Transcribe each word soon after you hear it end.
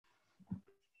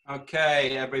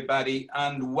Okay, everybody,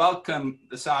 and welcome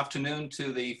this afternoon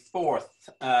to the fourth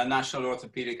National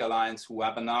Orthopaedic Alliance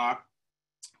webinar.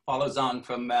 Follows on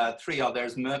from three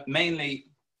others, mainly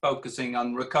focusing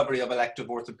on recovery of elective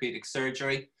orthopedic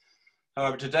surgery.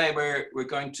 However, today we're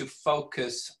going to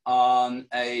focus on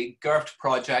a GIRFT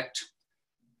project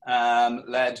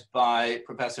led by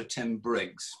Professor Tim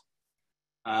Briggs.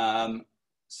 We've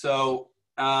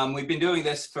been doing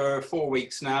this for 4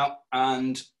 weeks now,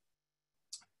 and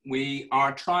we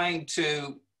are trying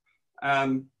to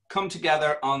come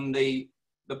together on the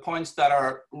points that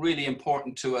are really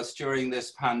important to us during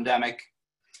this pandemic.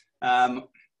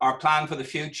 Our plan for the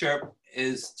future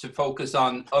is to focus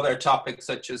on other topics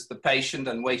such as the patient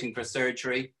and waiting for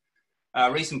surgery,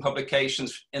 recent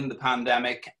publications in the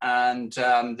pandemic, and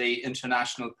the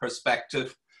international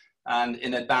perspective. And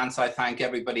in advance, I thank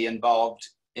everybody involved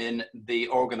in the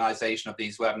organization of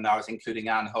these webinars, including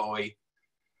NOA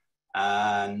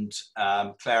and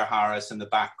Claire Harris in the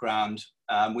background.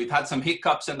 We've had some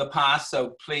hiccups in the past,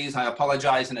 so please, I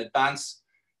apologize in advance.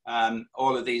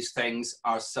 All of these things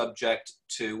are subject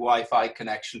to Wi-Fi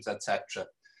connections, etc.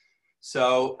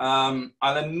 So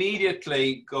I'll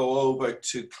immediately go over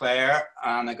to Claire,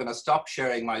 and I'm going to stop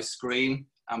sharing my screen,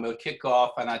 and we'll kick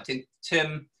off. And I think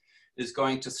Tim is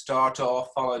going to start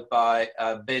off, followed by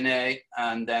Vinay,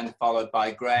 and then followed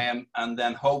by Graham, and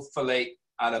then hopefully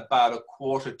at about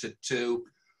 1:45,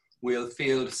 we'll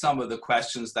field some of the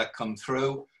questions that come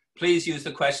through. Please use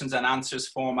the questions and answers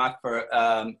format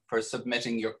for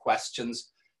submitting your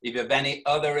questions. If you have any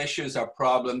other issues or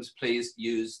problems, please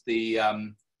use the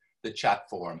chat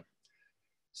forum.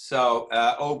 So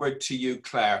over to you,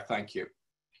 Claire. Thank you.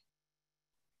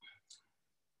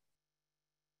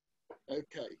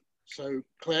 Okay, so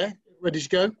Claire, ready to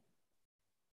go?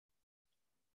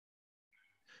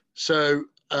 So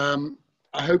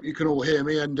I hope you can all hear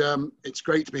me, and it's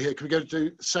great to be here. Can we go to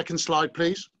the second slide,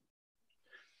 please?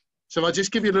 So I'll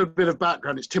just give you a little bit of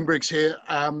background. It's Tim Briggs here.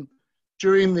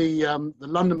 During the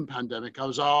London pandemic, I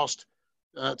was asked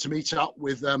to meet up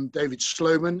with David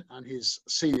Sloman and his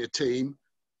senior team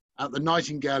at the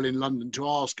Nightingale in London to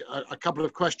ask a couple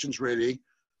of questions, really.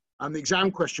 And the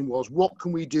exam question was, what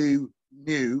can we do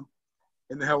new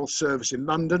in the health service in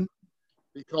London?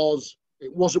 Because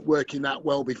it wasn't working that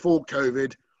well before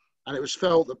COVID, and it was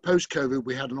felt that post-COVID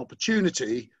we had an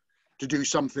opportunity to do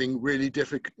something really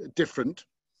different.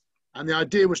 And the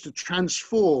idea was to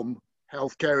transform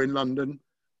healthcare in London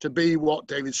to be what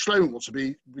David Sloan wants to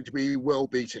be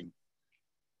world-beating.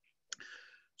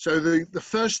 So the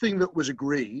first thing that was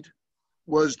agreed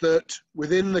was that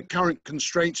within the current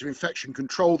constraints of infection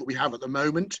control that we have at the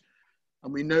moment,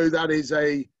 and we know that is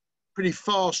a pretty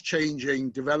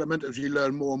fast-changing development as you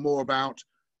learn more and more about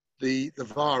the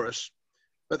virus,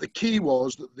 but the key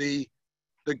was that the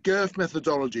GIRFT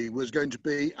methodology was going to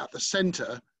be at the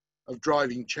center of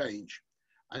driving change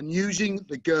and using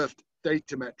the GIRFT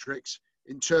data metrics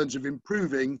in terms of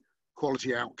improving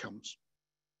quality outcomes.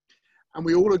 And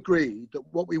we all agreed that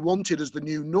what we wanted as the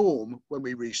new norm when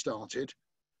we restarted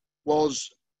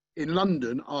was in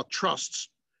London, our trusts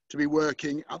to be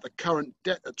working at the current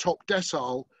top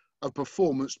decile of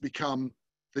performance to become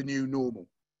the new normal.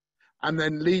 And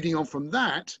then leading on from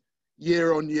that,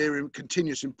 year on year in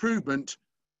continuous improvement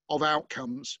of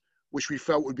outcomes, which we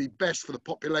felt would be best for the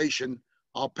population,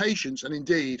 our patients, and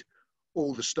indeed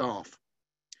all the staff.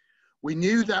 We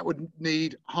knew that would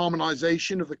need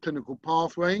harmonization of the clinical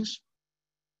pathways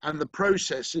and the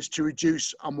processes to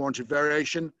reduce unwarranted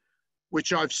variation,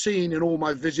 which I've seen in all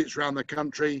my visits around the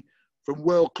country, from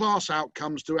world-class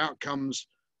outcomes to outcomes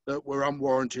that were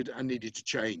unwarranted and needed to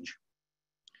change.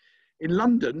 In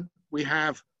London, we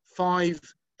have 5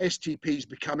 STPs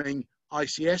becoming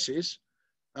ICSs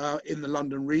in the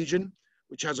London region,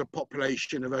 which has a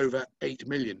population of over 8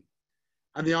 million.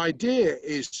 And the idea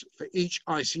is for each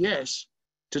ICS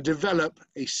to develop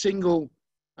a single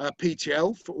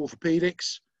PTL for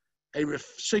orthopaedics, a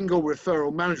single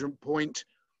referral management point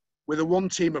with a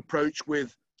one-team approach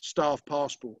with staff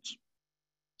passports.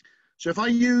 So if I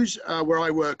use where I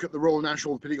work at the Royal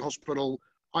National Orthopaedic Hospital,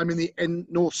 I'm in the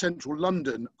North Central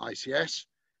London ICS.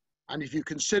 And if you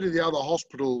consider the other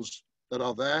hospitals that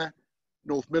are there,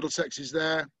 North Middlesex is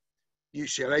there,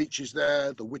 UCLH is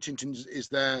there, the Whittington is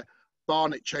there,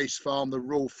 Barnet Chase Farm, the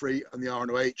Royal Free and the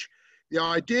RNOH. The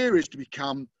idea is to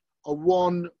become a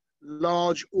one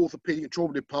large orthopaedic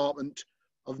trauma department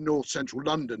of North Central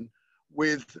London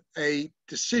with a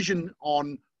decision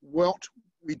on what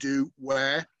we do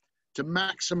where to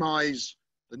maximize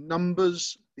the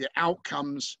numbers, the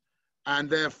outcomes, and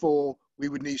therefore we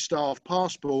would need staff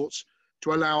passports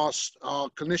to allow us, our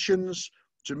clinicians,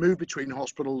 to move between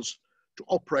hospitals to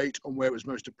operate on where it was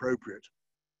most appropriate.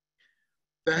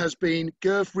 There has been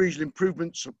GIRFT regional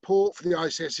improvement support for the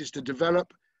ICSs to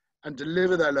develop and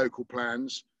deliver their local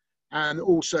plans, and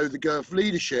also the GIRFT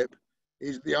leadership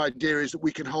the idea is that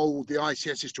we can hold the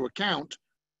ICSs to account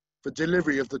for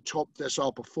delivery of the top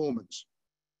decile performance.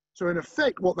 So in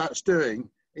effect, what that's doing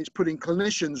is putting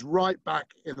clinicians right back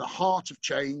in the heart of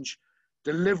change,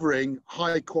 delivering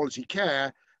high quality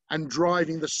care and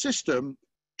driving the system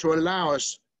to allow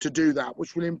us to do that,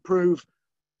 which will improve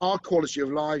our quality of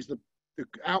lives, the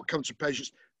outcomes of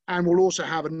patients, and will also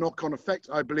have a knock-on effect,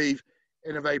 I believe,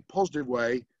 in a very positive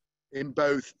way in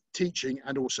both teaching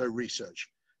and also research.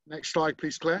 Next slide,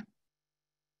 please, Claire.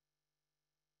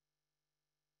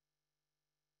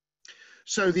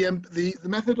 So the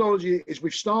methodology is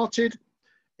we've started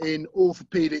in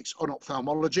orthopaedics on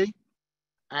ophthalmology,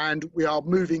 and we are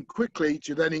moving quickly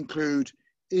to then include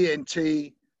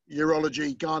ENT,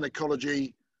 urology,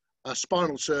 gynecology,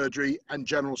 spinal surgery, and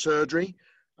general surgery.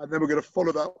 And then we're going to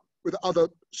follow that with other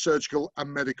surgical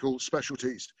and medical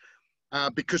specialties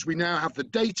because we now have the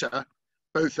data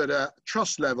both at a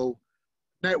trust level,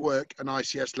 network, and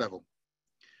ICS level.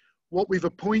 What we've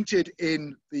appointed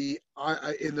in the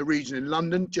region in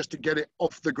London, just to get it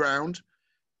off the ground,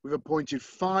 we've appointed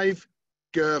 5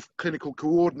 GIRFT clinical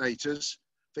coordinators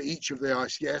for each of the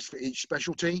ICS, for each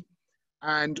specialty,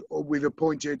 and we've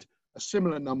appointed a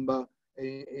similar number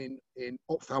in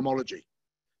ophthalmology.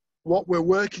 What we're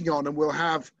working on and we'll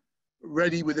have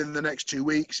ready within the next 2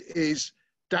 weeks is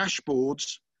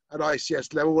dashboards at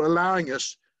ICS level, allowing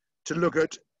us to look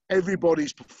at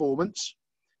everybody's performance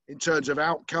in terms of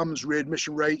outcomes,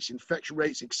 readmission rates, infection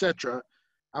rates, etc.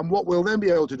 And what we'll then be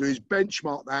able to do is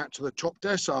benchmark that to the top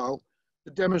decile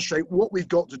to demonstrate what we've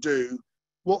got to do,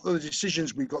 what are the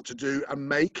decisions we've got to do and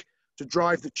make to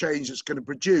drive the change that's going to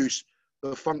produce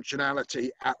the functionality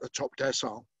at the top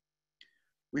decile.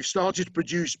 We've started to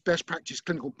produce best practice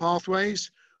clinical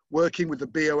pathways, working with the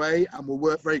BOA, and we'll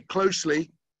work very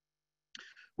closely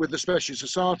with the specialist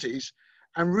societies.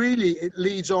 And really it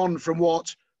leads on from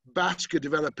what BASC are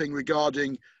developing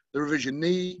regarding the revision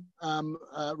knee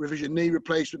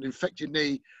replacement, infected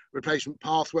knee replacement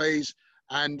pathways,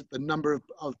 and the number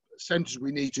of centres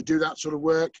we need to do that sort of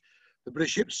work. The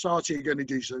British Hip Society are going to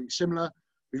do something similar.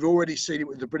 We've already seen it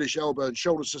with the British Elbow and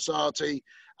Shoulder Society,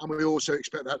 and we also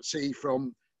expect that to see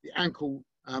from the ankle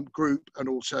group and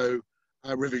also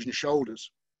revision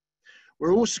shoulders.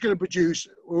 We're also going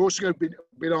to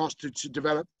be asked to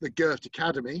develop the GIRFT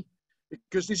Academy,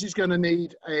 because this is going to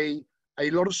need a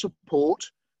lot of support,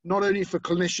 not only for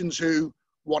clinicians who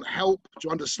want help to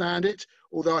understand it,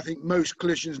 although I think most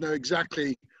clinicians know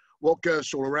exactly what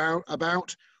GIRFT's all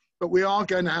about, but we are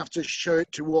going to have to show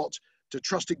it to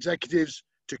trust executives,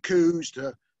 to COOs,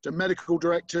 to medical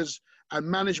directors and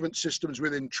management systems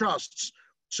within trusts,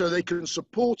 so they can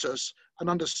support us and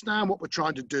understand what we're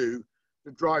trying to do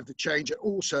to drive the change and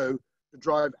also to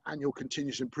drive annual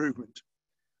continuous improvement.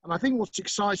 And I think what's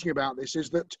exciting about this is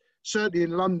that certainly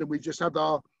in London, we've just had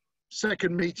our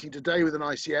second meeting today with an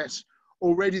ICS.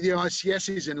 Already the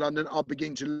ICSs in London are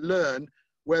beginning to learn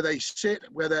where they sit,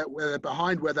 where they're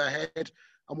behind, where they're ahead,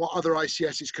 and what other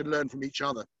ICSs can learn from each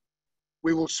other.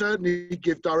 We will certainly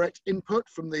give direct input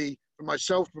from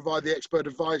myself, provide the expert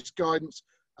advice, guidance,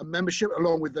 and membership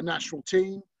along with the national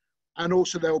team, and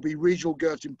also there will be regional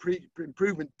GIRFT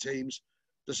improvement teams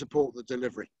to support the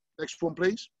delivery. Next one,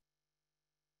 please.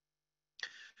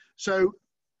 So,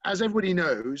 as everybody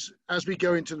knows, as we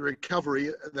go into the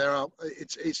recovery,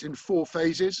 it's in 4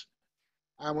 phases.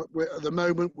 And at the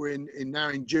moment, we're now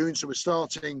in June, so we're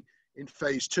starting in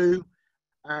phase 2.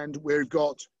 And we've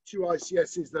got 2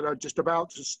 ICSs that are just about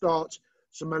to start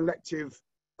some elective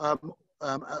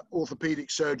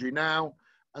orthopaedic surgery now,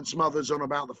 and some others on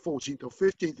about the 14th or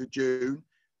 15th of June.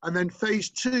 And then phase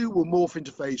 2 will morph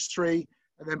into phase 3.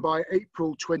 And then by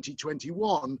April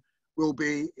 2021, we'll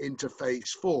be into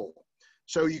phase 4.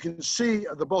 So you can see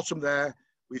at the bottom there,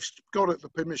 we've got the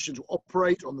permission to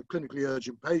operate on the clinically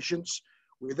urgent patients.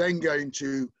 We're then going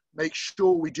to make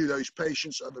sure we do those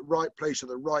patients at the right place at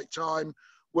the right time,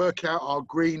 work out our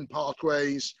green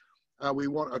pathways. We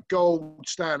want a gold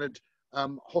standard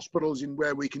hospitals in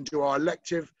where we can do our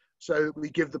elective, so we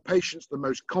give the patients the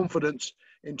most confidence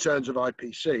in terms of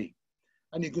IPC.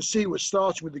 And you can see we're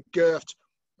starting with the GIRFT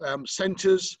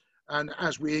centres, and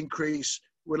as we increase,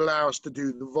 will allow us to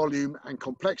do the volume and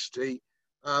complexity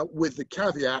with the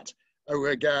caveat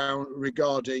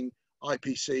regarding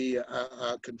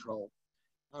IPC control.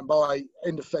 And by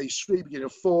end of phase 3, beginning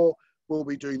of 4, we'll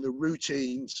be doing the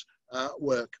routines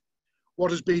work. What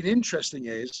has been interesting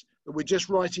is that we're just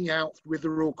writing out with the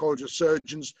Royal College of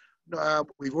Surgeons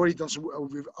We've already done some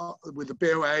with the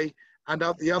BOA and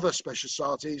the other specialist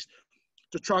societies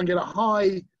to try and get a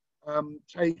high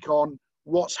take on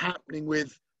what's happening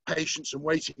with patients and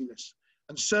waiting lists.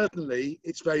 And certainly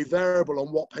it's very variable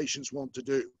on what patients want to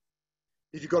do.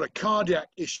 If you've got a cardiac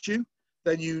issue,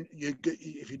 then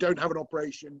if you don't have an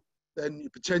operation, then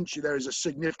potentially there is a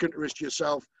significant risk to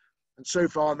yourself. And so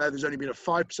far now there's only been a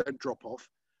 5% drop off.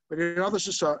 But in other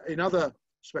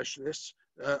specialists,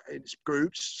 in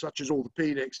groups such as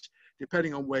orthopaedics,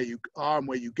 depending on where you are and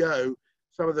where you go,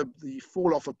 some of the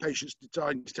fall off of patients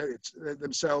deciding to take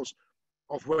themselves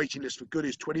off waiting list for good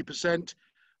is 20%,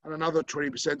 and another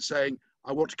 20% saying,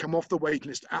 I want to come off the waiting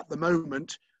list at the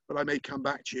moment, but I may come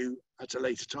back to you at a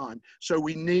later time. So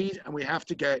we need and we have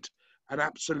to get an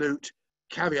absolute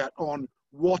caveat on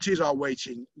what is our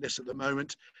waiting list at the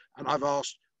moment. And I've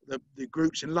asked the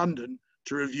groups in London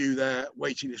to review their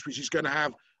waiting list, which is going to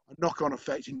have a knock-on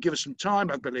effect and give us some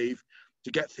time, I believe,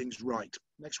 to get things right.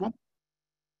 Next one.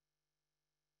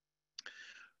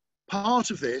 Part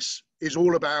of this is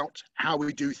all about how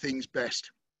we do things best,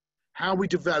 how we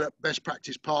develop best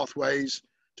practice pathways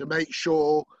to make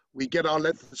sure we get our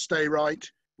length of stay right,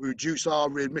 we reduce our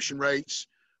readmission rates,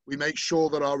 we make sure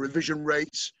that our revision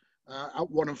rates at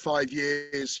 1 and 5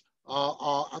 years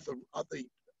are at the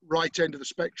right end of the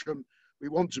spectrum we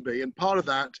want to be. And part of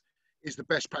that is the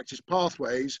best practice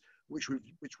pathways, which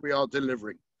we are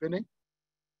delivering. Vinny?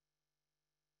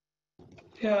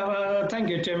 Yeah, thank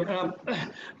you, Tim.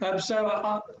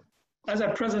 As I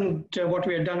present what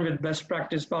we have done with best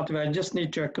practice pathway, I just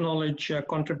need to acknowledge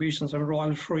contributions of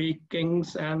Royal Free,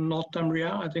 King's and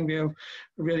Northumbria. I think we have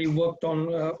really worked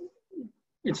on,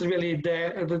 it's really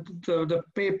there, the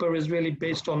paper is really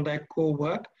based on their core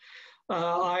work.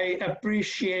 I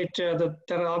appreciate that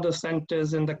there are other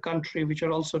centers in the country which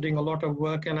are also doing a lot of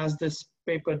work, and as this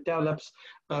paper develops,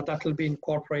 that will be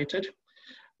incorporated.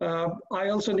 I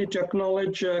also need to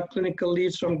acknowledge clinical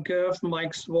leads from GIRFT,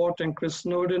 Mike Swart and Chris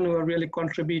Snowden, who have really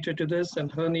contributed to this,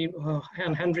 and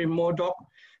Henry Murdoch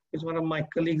is one of my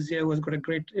colleagues here who has got a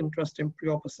great interest in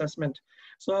pre-op assessment.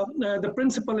 So the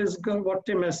principle is what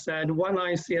Tim has said, one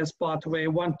ICS pathway,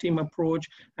 one team approach,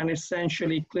 and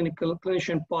essentially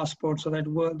clinician passport so that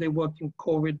they work in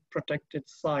COVID protected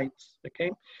sites, okay?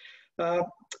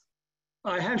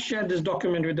 I have shared this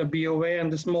document with the BOA,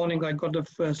 and this morning I got the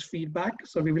first feedback.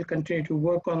 So we will continue to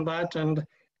work on that, and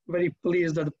very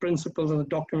pleased that the principles of the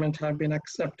document have been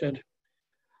accepted.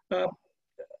 Like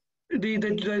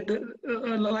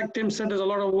Tim said, there's a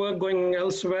lot of work going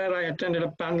elsewhere. I attended a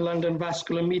Pan-London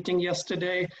vascular meeting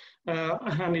yesterday,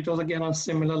 and it was again on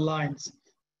similar lines.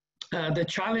 The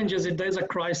challenge is if there's a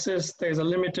crisis, there's a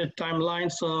limited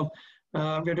timeline, so we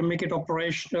have to make it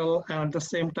operational, and at the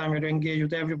same time we have to engage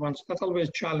with everyone. So that's always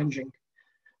challenging.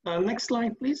 Next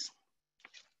slide, please.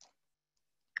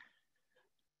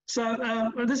 So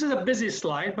this is a busy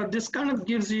slide, but this kind of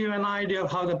gives you an idea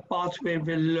of how the pathway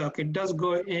will look. It does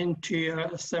go into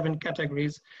 7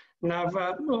 categories. Now,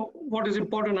 what is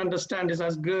important to understand is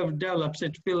as GIRFT develops,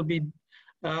 it will be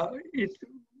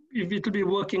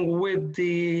working with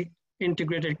the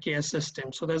integrated care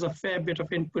system. So there's a fair bit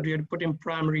of input here to put in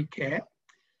primary care.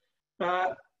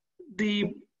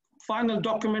 The final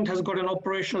document has got an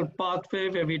operational pathway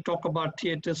where we talk about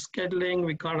theater scheduling.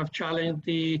 We kind of challenge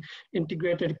the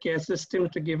integrated care system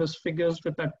to give us figures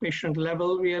with that patient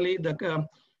level, really, the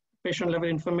patient level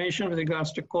information with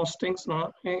regards to costings,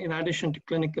 in addition to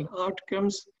clinical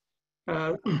outcomes.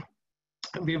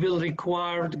 We will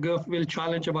require, the GIRFT will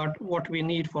challenge about what we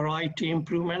need for IT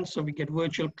improvements, so we get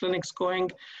virtual clinics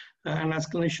going, and as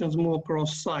clinicians move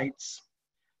across sites.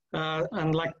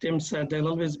 And like Tim said, there'll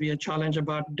always be a challenge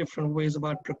about different ways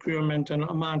about procurement and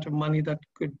amount of money that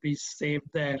could be saved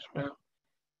there.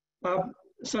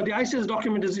 So the ICS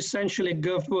document is essentially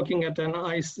GIRFT working at an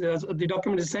ICS, the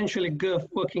document is essentially GIRFT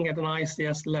working at an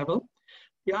ICS level.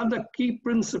 The other key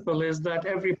principle is that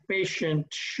every patient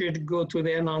should go to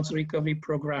the enhanced recovery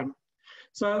program.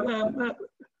 So,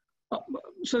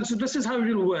 so this is how it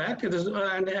will work. It is,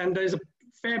 and there's a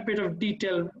fair bit of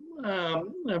detail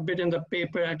a bit in the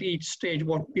paper at each stage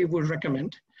what we would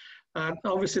recommend.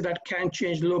 Obviously that can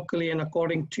change locally and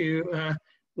according to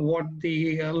what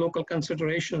the local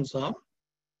considerations are.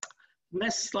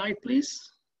 Next slide, please.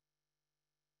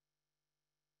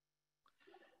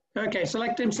 Okay, so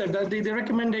like Tim said, the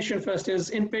recommendation first is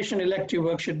inpatient elective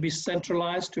work should be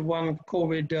centralized to one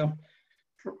COVID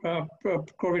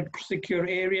secure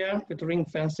area with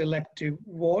ring-fenced elective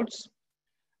wards.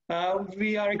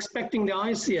 We are expecting the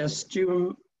ICS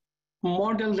to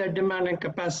model their demand and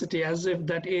capacity as if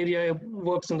that area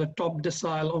works in the top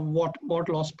decile of what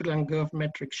model hospital and GIRFT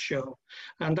metrics show.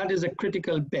 And that is a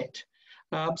critical bit.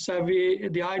 So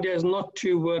the idea is not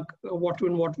to work what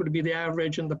would be the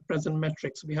average in the present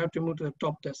metrics. We have to move to the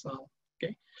top decile,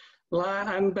 okay?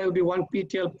 And there'll be one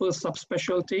PTL per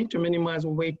subspecialty to minimize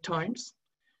wait times.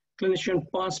 Clinician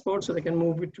passport, so they can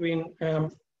move between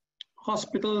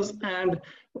hospitals, and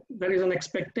there is an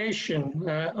expectation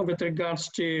with regards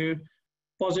to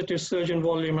positive surgeon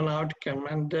volume and outcome,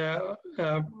 and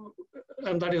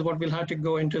that is what we'll have to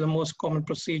go into the most common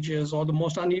procedures or the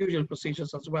most unusual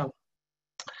procedures as well.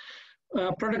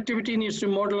 Productivity needs to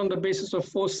model on the basis of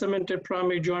 4 cemented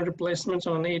primary joint replacements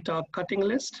on an 8-hour cutting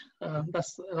list.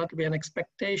 That'll be an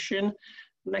expectation.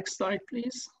 Next slide,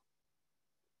 please.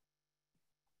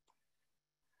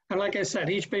 And like I said,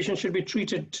 each patient should be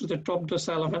treated to the top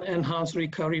decile of an enhanced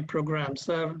recovery program.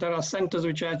 So there are centers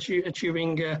which are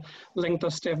achieving length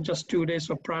of stay of just 2 days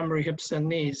for primary hips and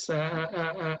knees.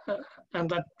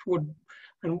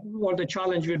 And what the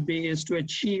challenge would be is to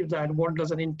achieve that, what does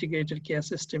an integrated care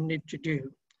system need to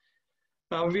do?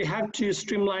 We have to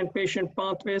streamline patient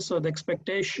pathways, so the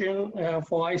expectation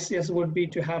for ICS would be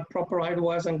to have proper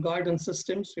advice and guidance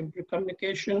systems to improve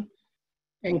communication,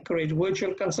 encourage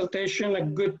virtual consultation, a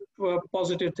good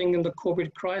positive thing in the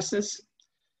COVID crisis.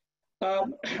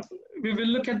 We will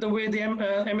look at the way the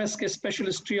MSK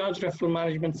specialist triage referral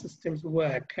management systems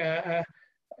work,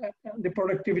 the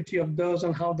productivity of those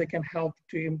and how they can help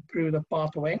to improve the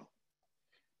pathway.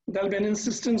 There'll be an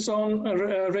insistence on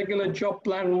regular job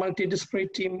plan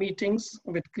multidisciplinary team meetings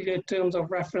with clear terms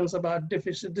of reference about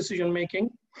decision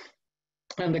making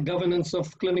and the governance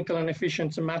of clinical and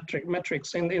efficiency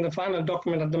metrics. In the final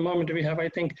document at the moment, we have, I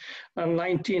think,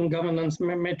 19 governance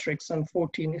metrics and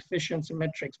 14 efficiency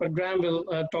metrics. But Graham will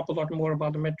talk a lot more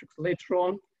about the metrics later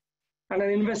on. And an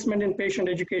investment in patient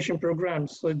education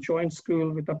programs, so joint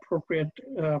school with appropriate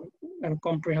and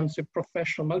comprehensive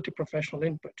professional, multi-professional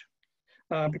input,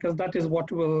 because that is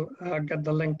what will get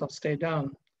the length of stay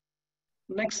down.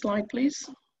 Next slide, please.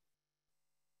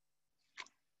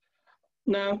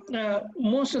 Now,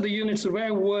 most of the units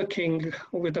were working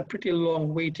with a pretty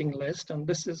long waiting list, and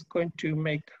this is going to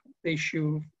make the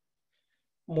issue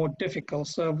more difficult.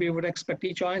 So we would expect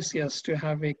each ICS to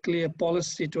have a clear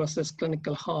policy to assess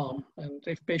clinical harm, and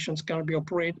if patients can be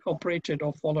operated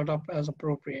or followed up as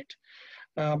appropriate.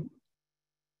 And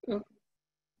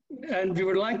we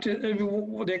would like to,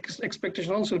 the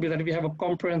expectation also will be that we have a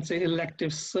comprehensive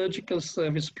elective surgical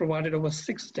service provided over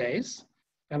 6 days,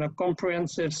 and a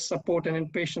comprehensive support and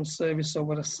inpatient service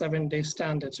over a 7-day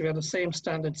standard. So we have the same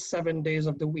standard 7 days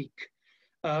of the week.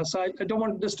 So I don't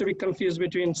want this to be confused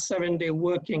between 7-day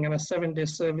working and a 7-day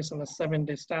service and a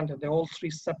 7-day standard. They're all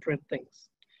 3 separate things.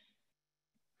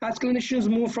 As clinicians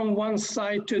move from one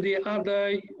side to the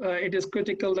other, it is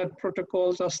critical that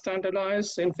protocols are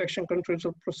standardized, infection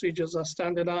control procedures are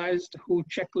standardized, WHO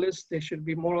checklists, they should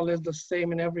be more or less the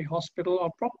same in every hospital or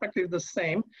practically the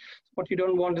same. What you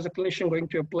don't want is a clinician going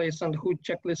to a place and WHO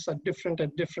checklists are different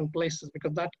at different places,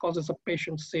 because that causes a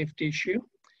patient safety issue.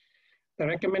 The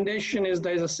recommendation is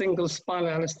there is a single spinal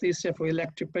anesthesia for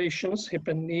elective patients, hip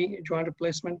and knee joint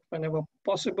replacement whenever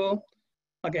possible.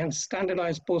 Again,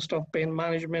 standardized post-op pain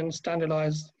management,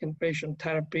 standardized inpatient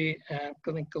therapy, and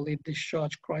clinically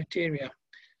discharge criteria.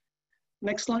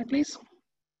 Next slide, please.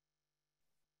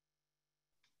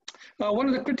 One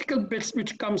of the critical bits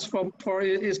which comes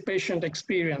is patient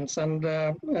experience. And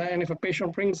if a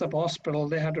patient brings up hospital,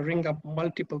 they have to ring up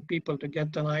multiple people to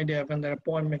get an idea of when their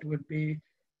appointment would be,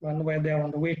 where they're on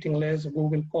the waiting list, who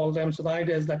will call them. So the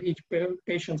idea is that each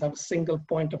patient have a single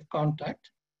point of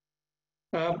contact.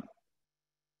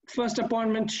 First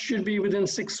appointment should be within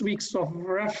 6 weeks of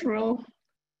referral.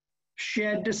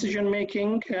 Shared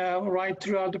decision-making right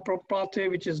throughout the pathway,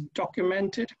 which is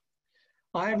documented.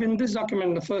 I have in this document,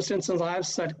 in the first instance, I have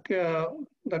said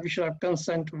that we should have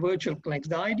consent virtual clinics.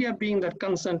 The idea being that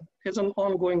consent is an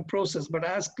ongoing process, but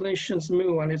as clinicians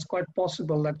move, and it's quite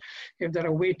possible that if there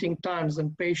are waiting times,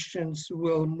 then patients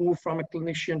will move from a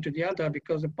clinician to the other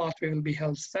because the pathway will be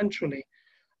held centrally.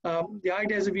 The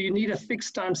idea is if you need a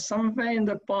fixed time somewhere in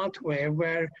the pathway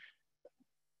where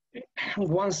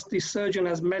once the surgeon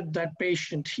has met that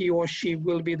patient, he or she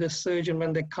will be the surgeon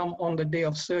when they come on the day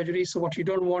of surgery. So what you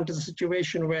don't want is a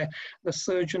situation where the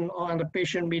surgeon and the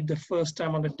patient meet the first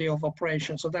time on the day of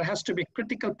operation. So there has to be a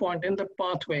critical point in the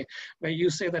pathway where you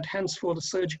say that henceforth the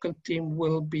surgical team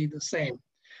will be the same.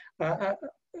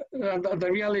 The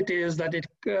reality is that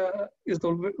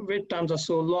the wait times are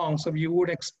so long, so you would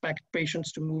expect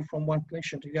patients to move from one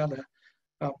clinician to the other.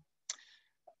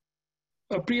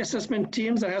 Pre-assessment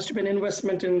teams, there has to be an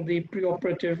investment in the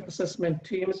pre-operative assessment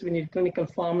teams. We need clinical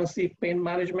pharmacy, pain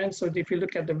management. So if you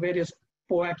look at the various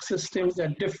POAC systems,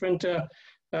 they're different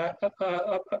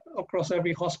across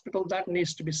every hospital. That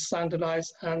needs to be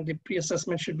standardized, and the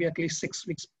pre-assessment should be at least 6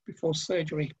 weeks before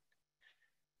surgery.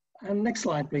 And next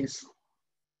slide, please.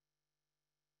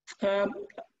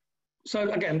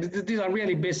 So again, these are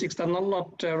really basics, they're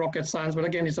not rocket science, but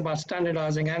again, it's about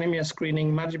standardizing anemia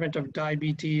screening, management of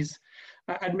diabetes,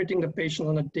 admitting the patient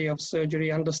on the day of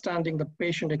surgery, understanding the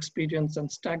patient experience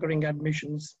and staggering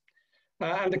admissions.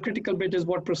 And the critical bit is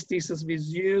what prosthesis we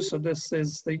use. So this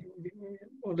is it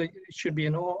should be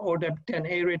an ODEP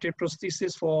 10A rated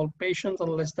prosthesis for all patients,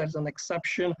 unless there's an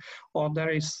exception or there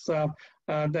is a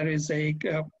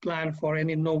plan for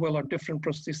any novel or different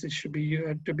prosthesis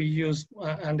to be used.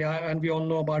 And we all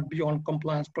know about Beyond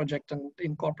Compliance project and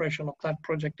incorporation of that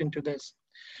project into this.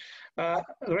 The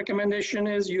recommendation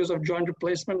is use of joint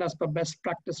replacement as per best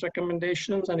practice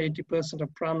recommendations, and 80%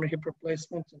 of primary hip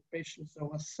replacements in patients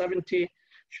over 70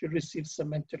 should receive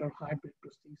cemented or hybrid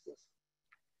prosthesis.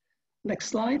 Next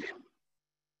slide.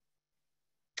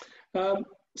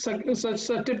 So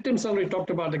Tim's already talked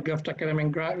about the GIRFT Academy,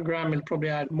 and Graham will probably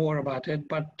add more about it.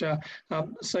 But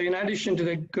so in addition to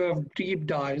the GIRFT deep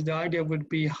dives, the idea would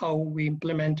be how we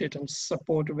implement it and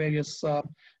support various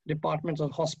departments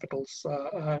of hospitals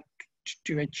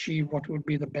to achieve what would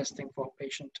be the best thing for a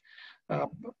patient.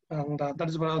 And that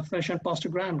is what I'll finish and pass to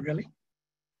Graham, really.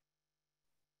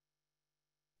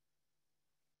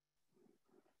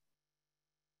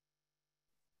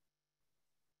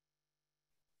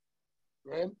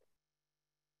 Graham?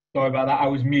 Sorry about that, I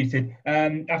was muted.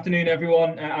 Afternoon,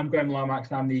 everyone. I'm Graham Lomax,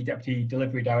 and I'm the Deputy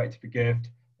Delivery Director for GIRFT.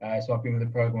 So I've been with the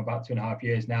programme about 2.5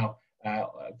 years now,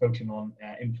 focusing on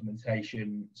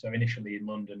implementation, so initially in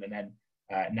London and then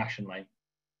nationally.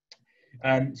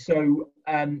 I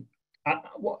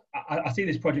see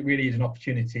this project really as an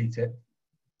opportunity to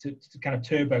kind of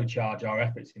turbocharge our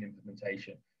efforts in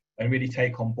implementation and really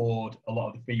take on board a lot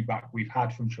of the feedback we've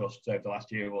had from trusts over the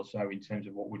last year or so in terms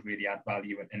of what would really add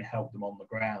value and help them on the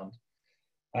ground.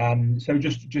 So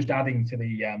just adding to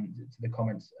the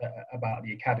comments about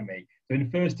the academy. So in the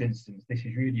first instance, this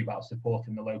is really about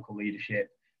supporting the local leadership,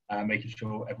 making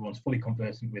sure everyone's fully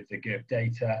conversant with the GIRFT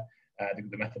data,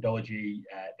 the methodology,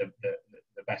 the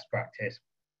best practice,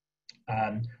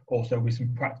 also with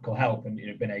some practical help. And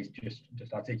Binay's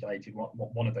just articulated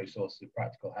one of those sources of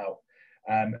practical help.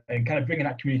 And kind of bringing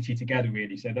that community together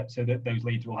really, so that those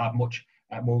leads will have much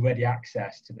more ready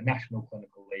access to the national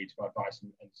clinical leads for advice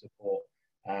and support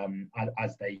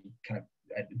as they kind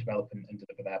of develop and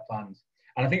deliver their plans.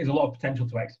 And I think there's a lot of potential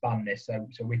to expand this. So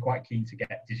we're quite keen to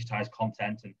get digitized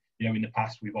content. And in the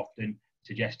past we've often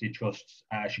suggested trusts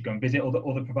should go and visit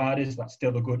other providers. That's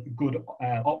still a good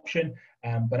option,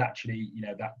 but actually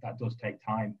that does take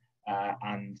time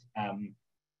and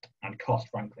cost,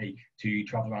 frankly, to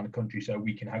travel around the country. So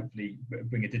we can hopefully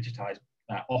bring a digitized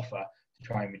offer to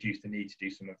try and reduce the need to do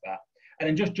some of that. And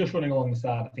then just running along the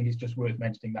side, I think it's just worth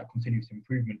mentioning that continuous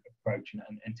improvement approach,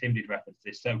 and Tim did reference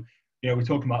this. So we're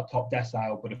talking about top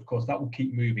decile, but of course that will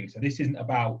keep moving. So this isn't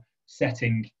about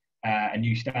setting a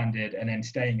new standard and then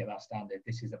staying at that standard.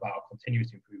 This is about a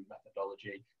continuous improvement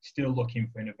methodology, still looking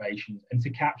for innovations and to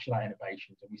capture that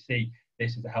innovation. So we see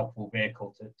this as a helpful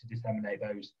vehicle to disseminate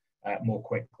those more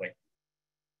quickly.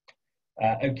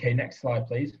 Okay, next slide,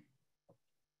 please.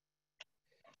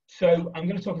 So I'm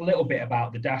going to talk a little bit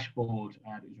about the dashboard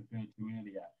that was referred to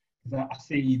earlier, because I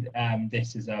see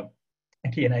this as a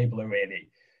key enabler, really.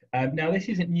 Now, this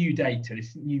isn't new data, this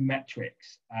isn't new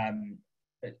metrics.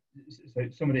 So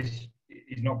some of this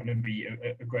is not going to be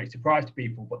a great surprise to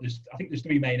people, but I think there's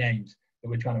three main aims that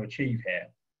we're trying to achieve here.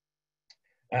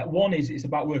 One is it's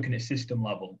about working at system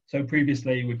level. So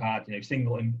previously we've had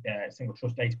single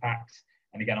trust data packs,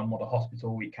 and again on model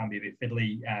hospital it can be a bit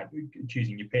fiddly,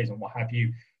 choosing your peers and what have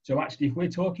you. So actually, if we're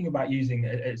talking about using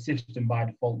a system by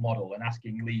default model and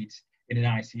asking leads in an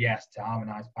ICS to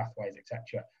harmonise pathways,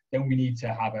 etc., then we need to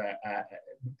have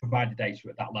provide the data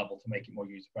at that level to make it more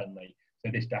user friendly.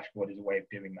 So this dashboard is a way of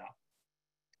doing that.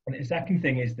 And the second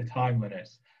thing is the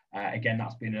timeliness. Again,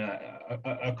 that's been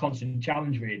a constant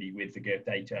challenge really with the GIRFT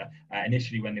data,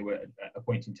 initially when they were at a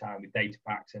point in time with data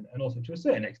packs and also to a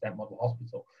certain extent model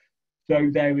hospital. So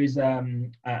there is a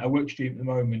work stream at the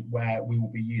moment where we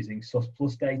will be using SUS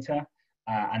Plus data,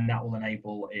 and that will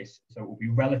enable us, so it will be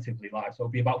relatively live, so it'll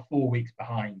be about 4 weeks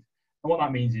behind. And what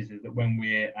that means is that when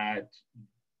we're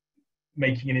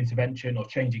making an intervention or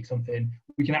changing something,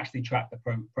 we can actually track the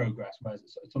progress, whereas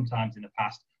sometimes in the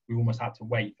past we almost had to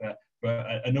wait for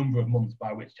a number of months,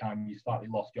 by which time you slightly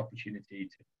lost the opportunity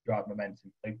to drive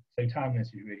momentum. So timeliness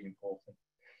is really important.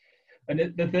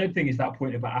 And the third thing is that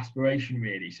point about aspiration,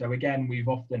 really. So again, we've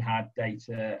often had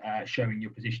data showing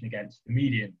your position against the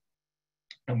median.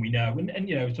 And we know, and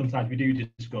you know, sometimes we do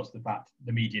discuss the fact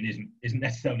the median isn't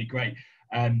necessarily great.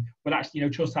 But actually, you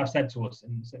know, trusts have said to us,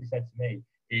 and certainly said to me,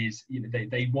 is, you know,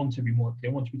 they want to be more, they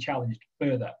want to be challenged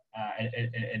further,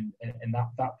 and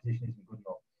that position isn't good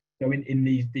enough. So in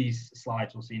these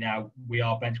slides, we'll see now we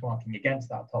are benchmarking against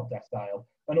that top decile,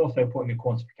 and also putting a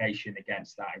quantification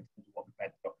against that in terms of what the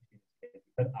best opportunity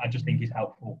is. I just think is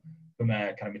helpful from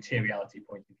a kind of materiality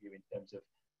point of view in terms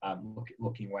of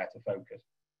looking where to focus.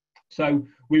 So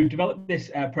we've developed this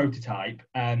prototype.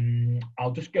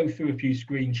 I'll just go through a few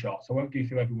screenshots. I won't go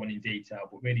through everyone in detail,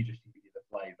 but really just to give you the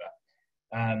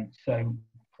flavour. So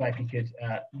Claire, if you could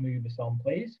move us on,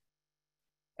 please.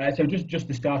 So just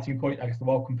the starting point, I guess the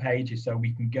welcome page is so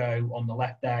we can go on the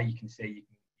left there. You can see you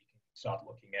can start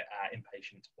looking at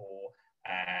inpatient or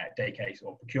day case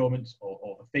or procurements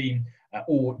or the theme,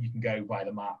 or you can go by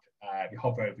the map. If you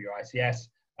hover over your ICS,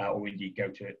 or indeed go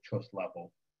to trust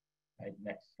level.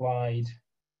 Next slide,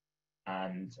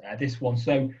 and this one.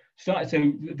 So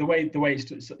the way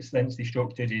it's essentially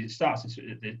structured is it starts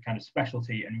at the kind of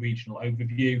specialty and regional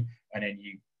overview, and then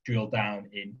you drill down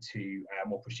into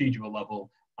more procedural level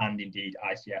and indeed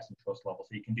ICS and trust level.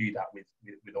 So you can do that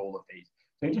with all of these.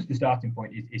 So just the starting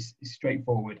point is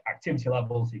straightforward activity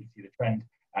levels. So you can see the trend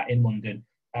in London.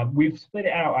 We've split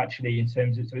it out actually in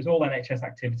terms of, so it's all NHS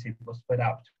activity, but split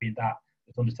out between that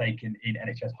that's undertaken in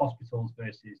NHS hospitals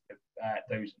versus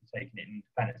those undertaken in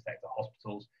independent sector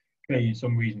hospitals. Clearly, in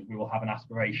some reasons, we will have an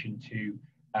aspiration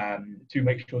to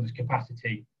make sure there's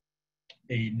capacity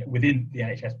within the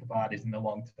NHS providers in the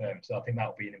long term. So I think that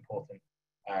will be an important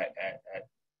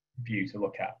view to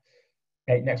look at.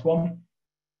 Okay, next one.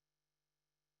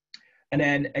 And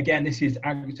then again, this is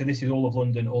all of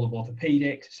London, all of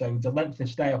orthopaedics. So the length of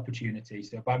stay opportunity.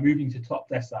 So by moving to top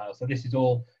decile, so this is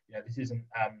all, you know, this isn't.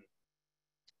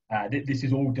 This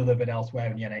is all delivered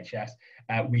elsewhere in the NHS.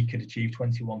 We could achieve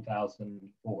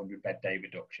 21,400 bed day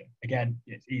reduction. Again,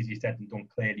 it's easier said than done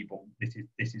clearly, but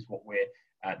this is what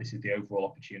this is the overall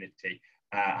opportunity.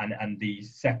 And the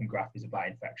second graph is about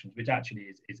infections, which actually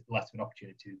is less of an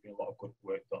opportunity. There's been a lot of good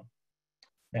work done.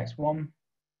 Next one.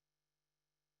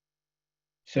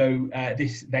 So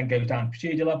this then goes down to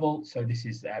procedure level. So this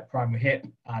is primary hip,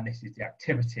 and this is the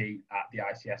activity at the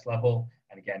ICS level.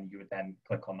 And again, you would then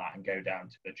click on that and go down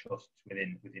to the trusts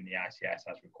within the ICS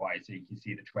as required. So you can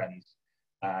see the trends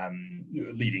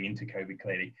leading into COVID,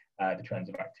 clearly, the trends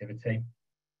of activity.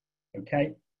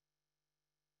 Okay.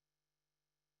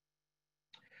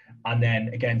 And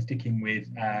then again, sticking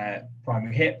with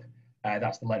primary hip,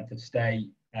 that's the length of stay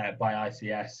by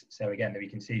ICS. So again, we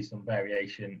can see some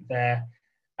variation there.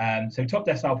 So top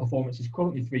decile performance is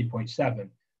currently 3.7.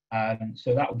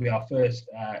 So that would be our first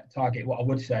target. What I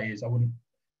would say is I wouldn't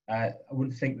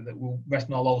think that we'll rest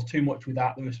on our laurels too much with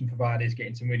that. There are some providers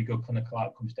getting some really good clinical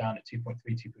outcomes down at 2.3,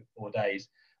 2.4 days.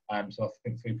 So I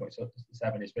think 3.7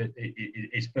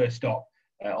 is first stop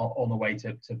on the way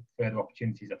to further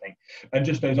opportunities, I think. And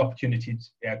just those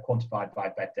opportunities quantified by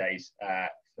bed days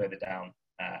further down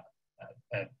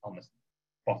on the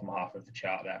bottom half of the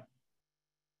chart there.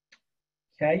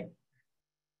 Okay.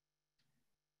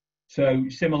 So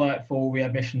similar for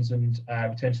readmissions and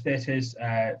return to theatres,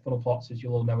 funnel plots, as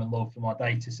you'll all know and love from our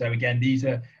data. So again, these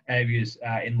are areas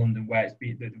in London where it's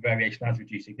been, the variation has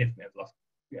reduced significantly over the last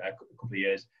couple of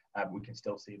years. We can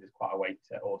still see there's quite a way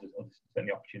to, or there's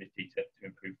certainly opportunity to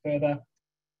improve further.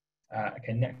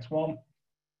 Okay, next one.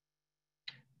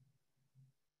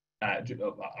 I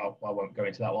won't go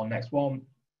into that one. Next one.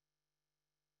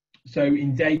 So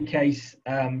in day case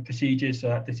procedures,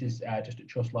 so this is just at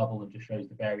trust level and just shows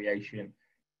the variation.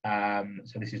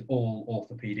 So this is all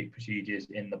orthopaedic procedures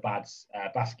in the BADS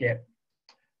basket.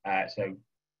 So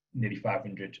nearly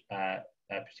 500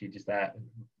 procedures there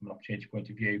from an opportunity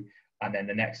point of view. And then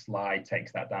the next slide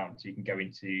takes that down so you can go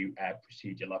into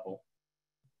procedure level.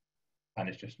 And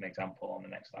it's just an example on the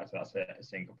next slide. So that's a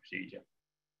single procedure.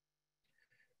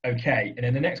 Okay, and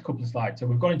then the next couple of slides. So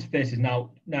we've gone into theatres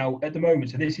now. Now at the moment,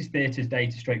 so this is theatres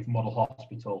data straight from Model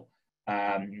Hospital,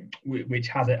 which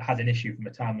has an issue from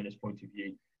a timeliness point of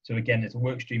view. So again, there's a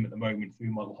work stream at the moment through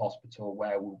Model Hospital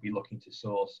where we'll be looking to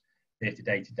source theatre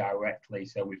data directly.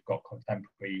 So we've got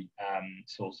contemporary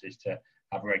sources to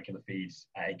have regular feeds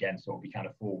again. So it'll be kind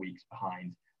of 4 weeks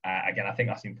behind. Again, I think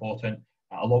that's important.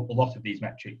 A lot of these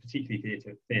metrics, particularly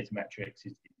theatre metrics,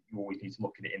 you always need to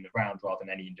look at it in the round rather than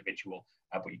any individual,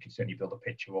 but you can certainly build a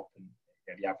picture up, and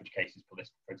the average cases per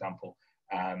list, for example,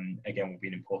 again, will be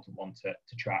an important one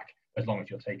to track, as long as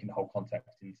you're taking the whole context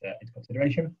into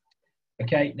consideration.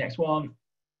 Okay, next one.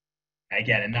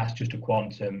 Again, and that's just a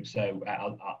quantum. So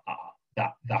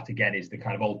that again is the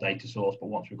kind of old data source, but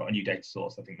once we've got a new data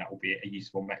source, I think that will be a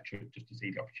useful metric just to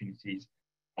see the opportunities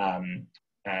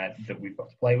that we've got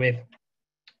to play with.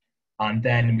 And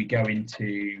then we go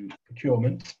into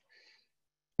procurement.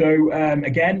 So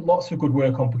again, lots of good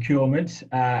work on procurement,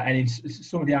 and in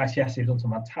some of the ICS have done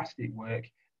some fantastic work.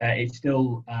 It's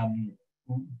still,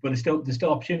 but there's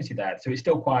still opportunity there. So it's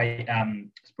still quite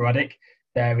sporadic.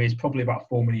 There is probably about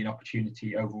 4 million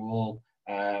opportunity overall.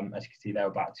 As you can see there,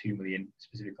 about 2 million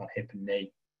specifically on hip and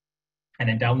knee. And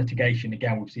then down litigation,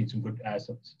 again, we've seen some good,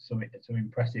 some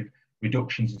impressive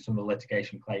reductions in some of the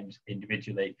litigation claims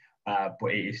individually,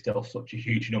 but it is still such a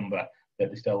huge number that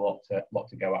there's still a lot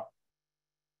to go at.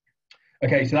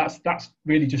 Okay, so that's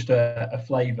really just a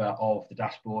flavour of the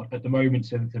dashboard. At the moment,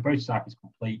 so the prototype is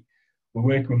complete. We're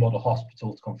working with Model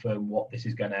Hospital to confirm where this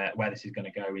is going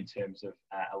to go in terms of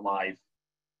a live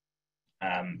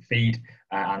feed,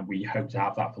 and we hope to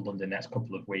have that for London next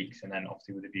couple of weeks, and then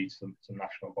obviously with a view to some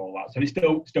national rollout. So it's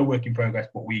still work in progress,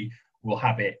 but we will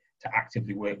have it to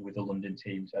actively work with the London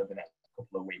teams over the next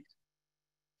couple of weeks.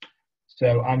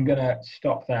 So I'm going to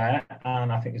stop there,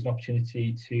 and I think there's an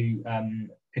opportunity to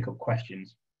pick up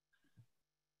questions.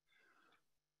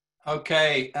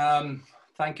 Okay,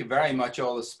 thank you very much,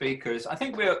 all the speakers. I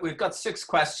think we've got 6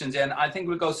 questions in. I think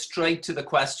we'll go straight to the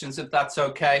questions, if that's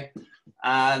okay.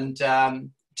 And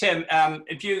Tim,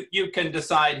 if you can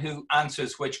decide who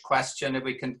answers which question, if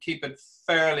we can keep it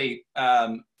fairly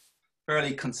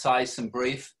concise and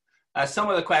brief. Some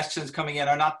of the questions coming in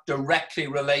are not directly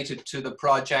related to the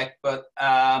project, but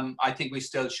I think we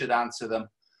still should answer them.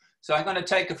 So I'm going to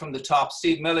take it from the top.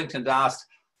 Steve Millington asked,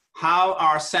 how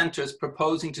are centres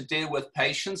proposing to deal with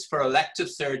patients for elective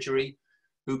surgery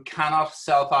who cannot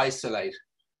self-isolate?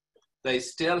 They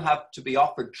still have to be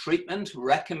offered treatment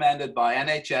recommended by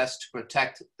NHS to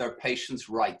protect their patients'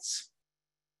 rights.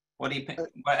 What do you think?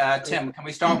 Tim, can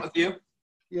we start with you?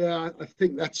 Yeah, I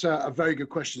think that's a very good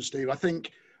question, Steve. I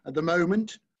think at the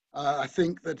moment, I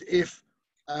think that if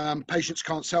patients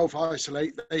can't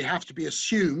self-isolate, they have to be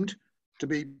assumed to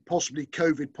be possibly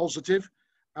COVID positive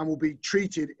and will be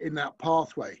treated in that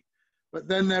pathway. But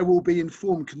then there will be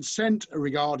informed consent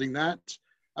regarding that,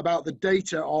 about the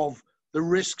data of the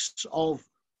risks of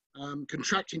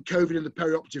contracting COVID in the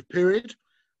perioperative period,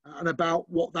 and about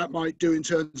what that might do in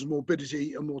terms of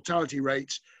morbidity and mortality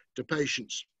rates to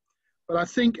patients. But I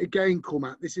think, again,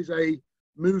 Cormac, this is a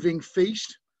moving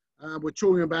feast. We're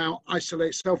talking about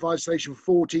self-isolation for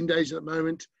 14 days at the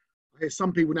moment. I hear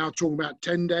some people now talking about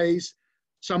 10 days,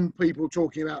 some people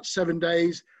talking about 7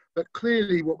 days. But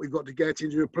clearly what we've got to get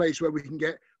into a place where we can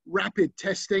get rapid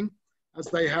testing, as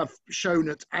they have shown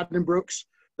at Addenbrooke's,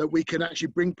 that we can actually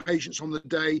bring patients on the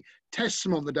day, test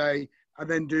them on the day, and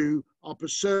then do our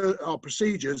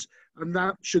procedures. And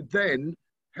that should then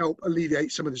help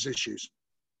alleviate some of these issues.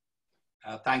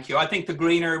 Thank you. I think the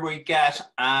greener we get,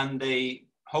 and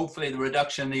hopefully the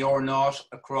reduction in the R0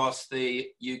 across the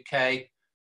UK,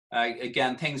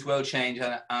 again, things will change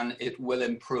and it will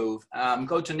improve.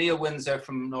 Go to Neil Windsor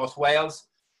from North Wales.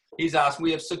 He's asked,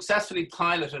 we have successfully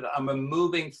piloted and we're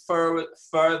moving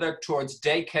further towards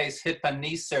day case hip and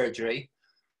knee surgery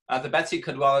at the Betsy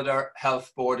Cadwallader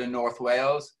Health Board in North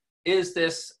Wales. Is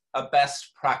this a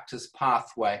best practice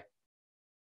pathway?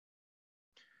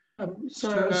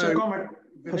 Sorry,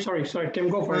 Tim,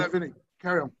 go for it. Vinny,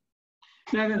 carry on.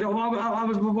 No, what I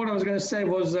was going to say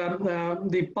was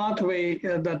the pathway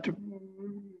that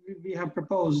we have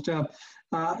proposed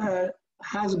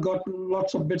has got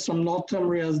lots of bits from North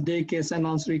Umbria's day case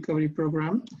enhanced recovery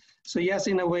program. So yes,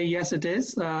 in a way, yes, it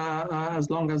is,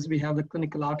 as long as we have the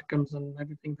clinical outcomes and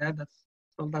everything there.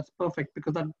 That's perfect,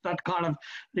 because that kind of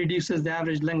reduces the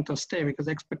average length of stay, because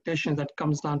expectation that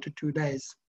comes down to 2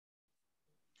 days.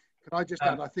 Can I just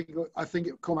add, I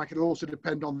think Cormac, it'll also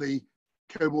depend on the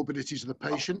comorbidities of the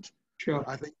patient. Sure.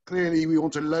 I think clearly we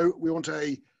want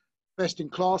a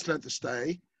best-in-class length of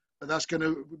stay, but that's going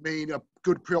to mean a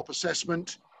good pre-op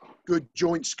assessment, good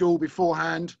joint school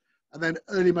beforehand, and then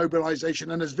early mobilization.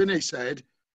 And as Vinay said,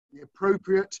 the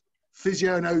appropriate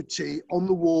physio and OT on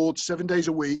the ward 7 days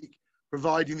a week,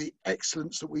 providing the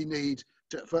excellence that we need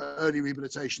for early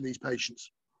rehabilitation of these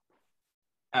patients.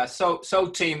 So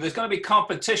team, there's going to be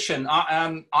competition.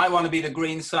 I want to be the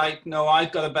green site. No,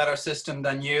 I've got a better system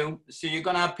than you. So you're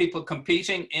going to have people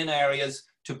competing in areas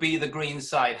to be the green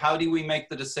site. How do we make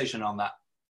the decision on that?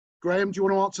 Graham, do you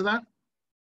want to answer that?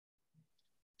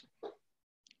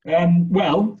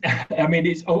 Well, I mean,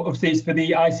 it's obviously it's for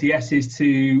the ICSs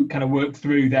to kind of work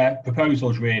through their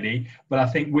proposals, really. But I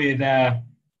think with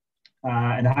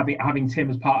and having Tim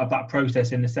as part of that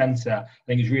process in the centre, I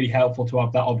think is really helpful to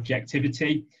have that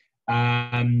objectivity,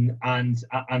 and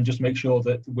just make sure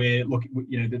that we're looking,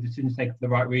 you know, the decisions taken for the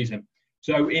right reason.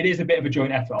 So it is a bit of a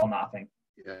joint effort on that, I think.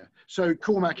 Yeah. So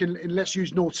Cormac, let's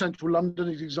use North Central London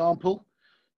as an example.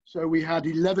 So we had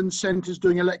 11 centres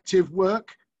doing elective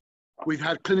work. We've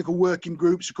had clinical working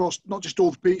groups across not just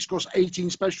orthopaedics, across 18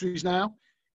 specialties now.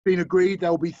 Been agreed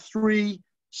there will be 3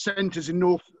 centres in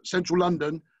North Central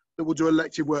London that will do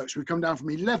elective work. So we've come down from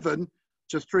 11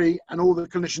 to 3, and all the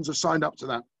clinicians have signed up to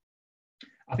that.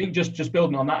 I think just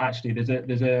building on that, actually,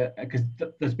 because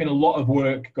there's been a lot of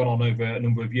work gone on over a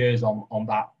number of years on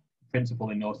that principle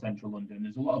in North Central London.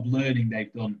 There's a lot of learning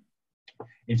they've done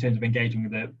in terms of engaging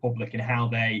with the public and how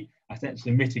they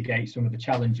essentially mitigate some of the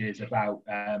challenges about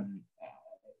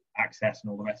access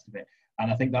and all the rest of it. And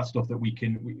I think that's stuff that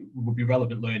would be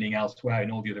relevant learning elsewhere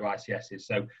in all the other ICSs.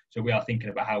 So we are thinking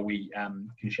about how we can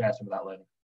share some of that learning.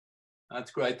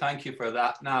 That's great. Thank you for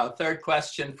that. Now, third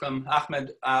question from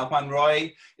Ahmed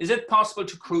Juanroy. Is it possible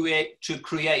to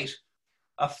create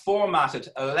a formatted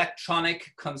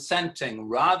electronic consenting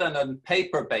rather than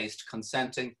paper-based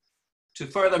consenting to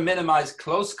further minimize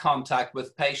close contact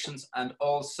with patients and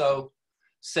also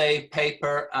save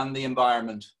paper and the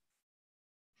environment?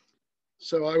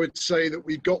 So I would say that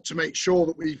we've got to make sure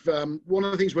that we've, one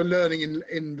of the things we're learning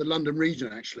in the London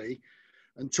region actually,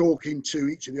 and talking to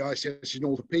each of the ICSs in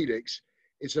orthopaedics,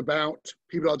 it's about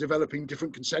people are developing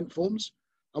different consent forms.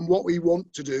 And what we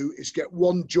want to do is get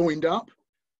one joined up,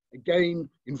 again,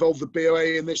 involve the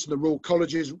BOA in this and the Royal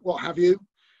Colleges, what have you.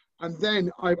 And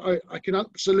then I can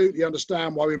absolutely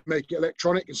understand why we make it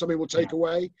electronic and something will take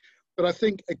away. But I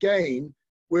think, again,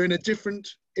 we're in a different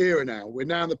era now. We're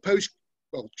now in the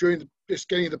just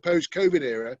getting the post-COVID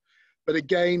era. But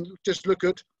again, just look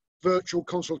at virtual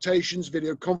consultations,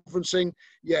 video conferencing.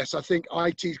 Yes, I think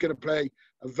IT is going to play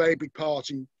a very big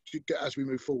part as we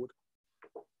move forward.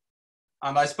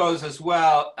 And I suppose as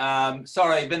well,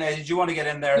 sorry, Vinay, did you want to get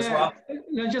in there as well?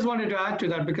 I just wanted to add to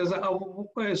that because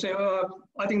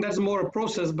I think that's more a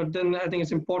process, but then I think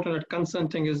it's important that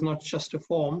consenting is not just a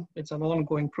form; it's an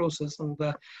ongoing process, and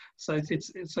so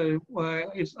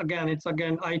it's again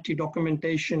IT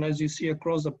documentation as you see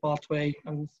across the pathway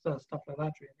and stuff like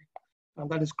that, really,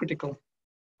 and that is critical.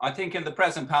 I think in the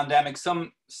present pandemic,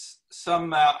 some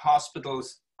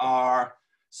hospitals are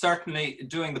certainly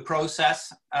doing the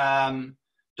process,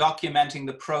 documenting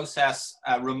the process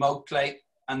remotely,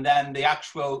 and then the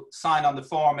actual sign on the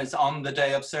form is on the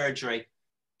day of surgery.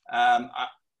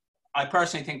 I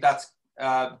personally think that's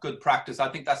good practice. I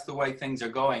think that's the way things are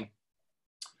going.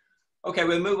 Okay,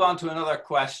 we'll move on to another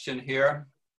question here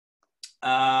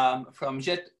from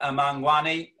Jit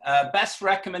Mangwani. Best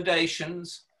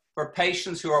recommendations for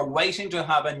patients who are waiting to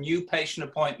have a new patient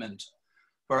appointment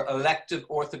for elective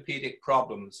orthopedic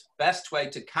problems. Best way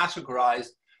to categorize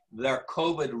their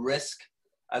COVID risk,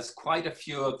 as quite a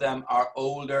few of them are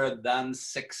older than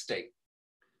 60.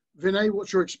 Vinay,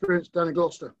 what's your experience down in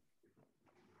Gloucester?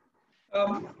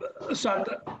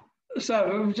 So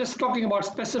we're just talking about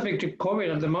specific to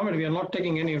COVID at the moment. We are not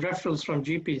taking any referrals from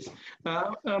GPs.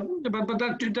 But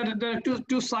there are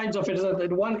two sides of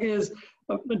it. One is,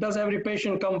 does every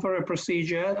patient come for a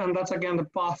procedure? And that's again the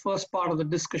first part of the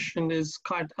discussion is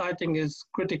I think is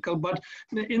critical. But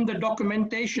in the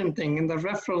documentation thing, in the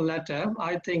referral letter,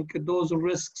 I think those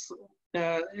risks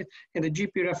in the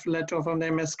GP referral letter from the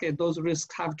MSK, those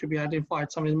risks have to be identified.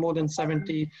 Some is more than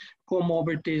 70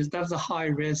 comorbidities. That's a high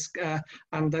risk,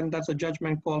 and then that's a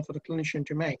judgment call for the clinician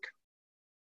to make.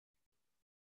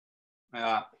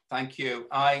 Thank you.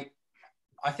 I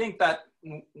think that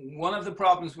one of the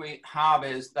problems we have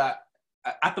is that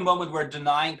at the moment we're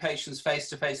denying patients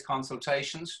face-to-face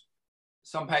consultations.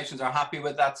 Some patients are happy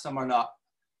with that, some are not.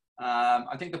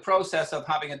 I think the process of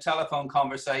having a telephone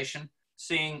conversation,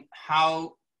 seeing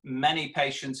how many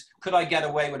patients, could I get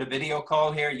away with a video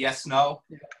call here? Yes, no.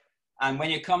 Yeah. And when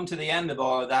you come to the end of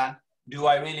all of that, do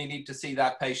I really need to see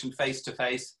that patient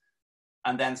face-to-face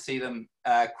and then see them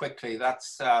quickly?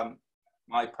 That's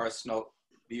my personal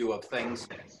view of things.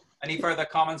 Any further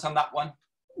comments on that one?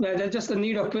 There's just the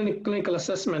need of clinical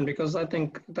assessment, because I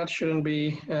think that shouldn't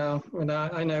be, I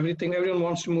know everyone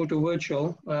wants to move to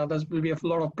virtual. There will be a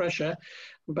lot of pressure,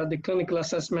 but the clinical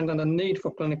assessment and the need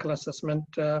for clinical assessment,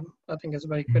 I think is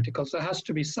very critical. So it has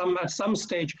to be at some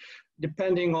stage,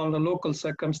 depending on the local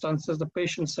circumstances, the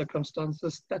patient's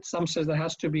circumstances, at some stage there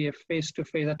has to be a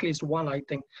face-to-face, at least one, I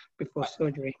think, before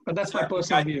surgery. But that's my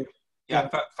personal view. Yeah,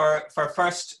 for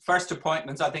first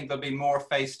appointments, I think there'll be more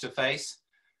face-to-face,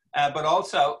 but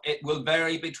also it will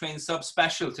vary between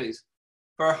subspecialties.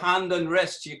 For hand and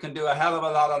wrist, you can do a hell of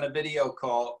a lot on a video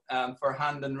call. For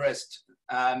hand and wrist,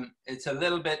 it's a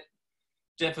little bit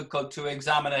difficult to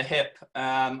examine a hip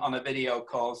on a video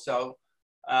call. So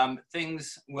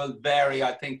things will vary,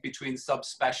 I think, between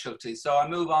subspecialties. So I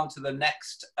move on to the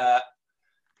next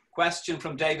question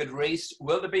from David Rees.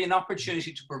 Will there be an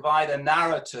opportunity to provide a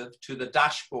narrative to the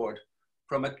dashboard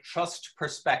from a trust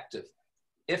perspective?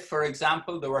 If, for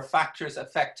example, there were factors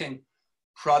affecting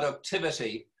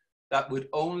productivity that would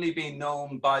only be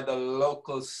known by the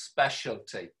local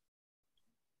specialty.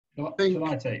 Shall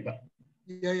I take that?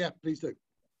 Yeah, please do.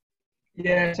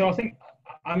 Yeah, so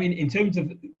I mean, in terms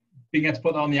of being able to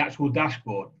put that on the actual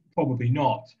dashboard, probably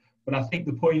not. But I think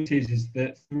the point is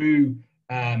that through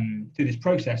this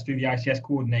process, through the ICS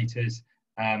coordinators,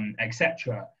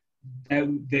 etc.,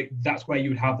 that's where you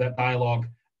would have that dialogue,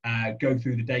 go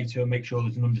through the data, make sure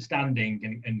there's an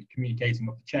understanding and communicating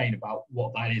up the chain about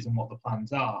what that is and what the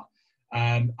plans are.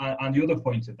 And the other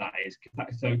point of that is,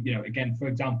 so, you know, again, for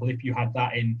example, if you had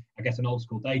that in, I guess, an old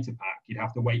school data pack, you'd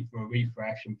have to wait for a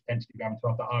refresh and potentially be able to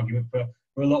have that argument for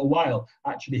a little while.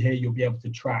 Actually, here you'll be able to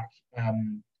track,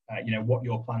 you know, what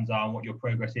your plans are and what your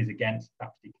progress is against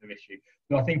that particular issue.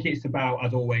 So I think it's about,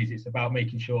 as always, it's about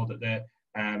making sure that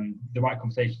the right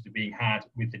conversations are being had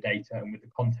with the data and with the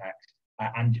context.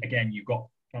 And again, you've got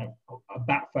kind of a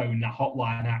backbone, that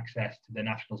hotline access to the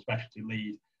national specialty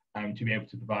lead to be able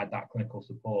to provide that clinical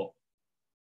support.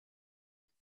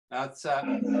 That's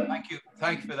thank you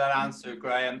for that answer,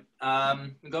 Graham.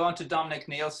 We go on to Dominic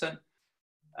Nielsen.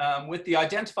 With the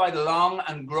identified long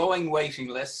and growing waiting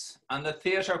lists and the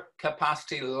theatre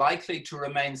capacity likely to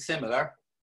remain similar,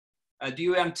 do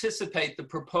you anticipate the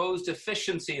proposed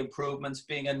efficiency improvements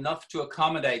being enough to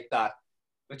accommodate that?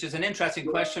 Which is an interesting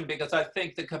question, because I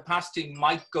think the capacity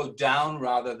might go down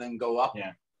rather than go up.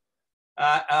 Yeah.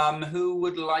 Who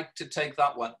would like to take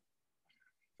that one?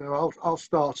 So I'll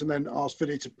start and then ask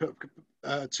Vinny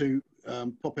to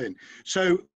pop in.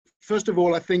 So first of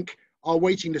all, I think our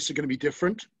waiting lists are going to be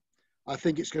different. I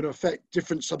think it's going to affect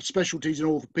different subspecialties in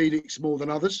orthopaedics more than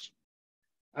others.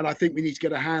 And I think we need to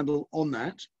get a handle on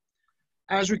that.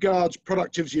 As regards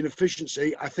productivity and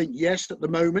efficiency, I think, yes, at the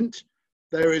moment,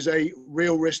 there is a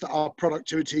real risk that our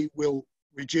productivity will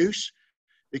reduce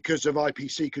because of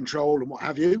IPC control and what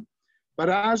have you. But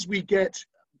as we get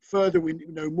further, we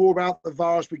know more about the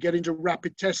virus, we get into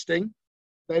rapid testing,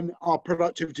 then our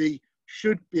productivity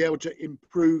should be able to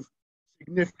improve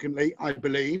significantly, I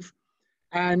believe.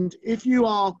 And if you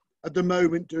are at the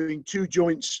moment doing 2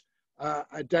 joints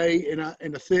a day in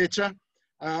a theatre,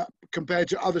 compared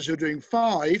to others who are doing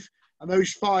 5, and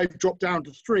those 5 drop down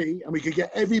to 3, and we could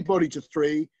get everybody to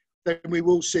 3, then we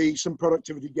will see some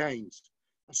productivity gains,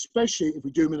 especially if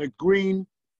we do them in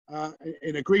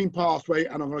a green pathway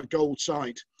and on a gold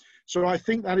site. So I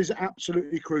think that is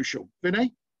absolutely crucial.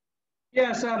 Vinay?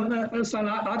 Yes, listen,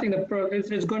 I think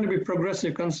it's going to be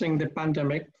progressive considering the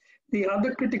pandemic. The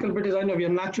other critical bit is, I know we are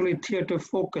naturally theatre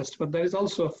focused, but there is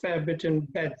also a fair bit in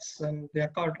beds and the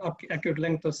acute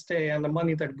length of stay and the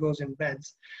money that goes in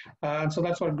beds. And so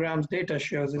that's what Graham's data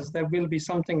shows, is there will be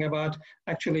something about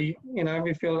actually, you know,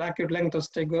 if your acute length of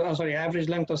stay, average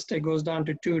length of stay goes down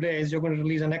to 2 days, you're going to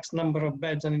release an X number of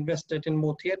beds and invest it in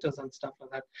more theatres and stuff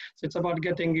like that. So it's about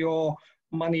getting your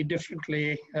money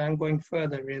differently and going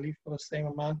further, really, for the same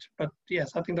amount. But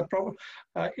yes, I think the problem,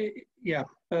 yeah.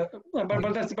 But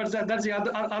that's the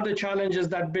other challenge, is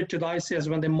that bit to the ICS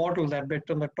when they model that bit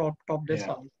on the top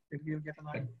decile. If you get an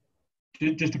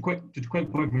idea. Just a quick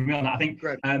point from me on that. I think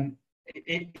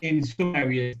in some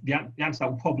areas the answer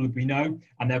will probably be no,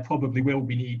 and there probably will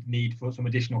be need for some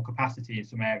additional capacity in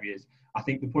some areas. I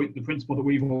think the principle that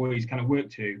we've always kind of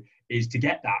worked to is to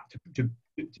get that to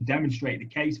demonstrate the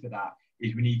case for that.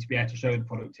 Is we need to be able to show the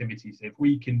productivity. So if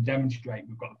we can demonstrate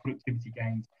we've got the productivity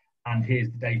gains and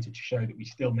here's the data to show that we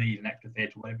still need an extra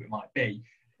theatre, whatever it might be,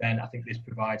 then I think this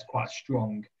provides quite a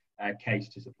strong case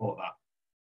to support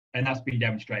that. And that's been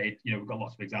demonstrated. You know, we've got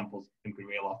lots of examples we can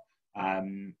reel off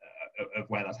of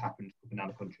where that's happened up and down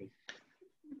the country.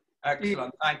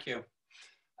 Excellent, thank you.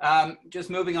 Just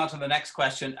moving on to the next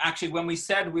question. Actually, when we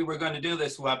said we were going to do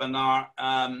this webinar,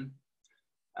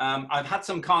 I've had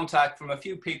some contact from a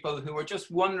few people who were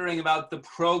just wondering about the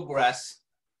progress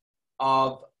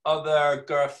of other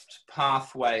GIRFT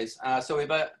pathways. So we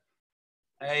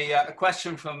have a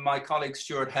question from my colleague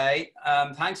Stuart Hay.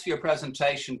 Thanks for your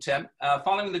presentation, Tim.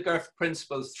 Following the GIRFT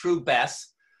principles through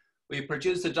BESS, we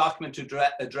produced a document to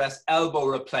address elbow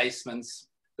replacements.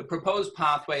 The proposed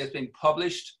pathway has been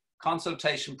published,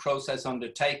 consultation process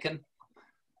undertaken,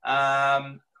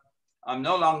 I'm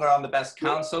no longer on the best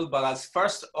counsel, but as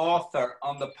first author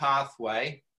on the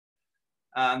pathway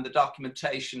and the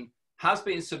documentation has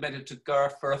been submitted to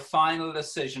GIRFT for a final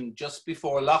decision just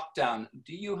before lockdown.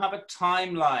 Do you have a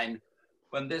timeline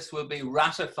when this will be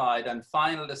ratified and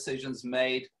final decisions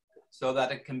made so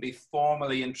that it can be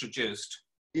formally introduced?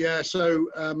 Yeah, so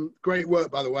great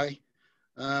work, by the way.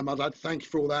 I'd like to thank you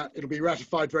for all that. It'll be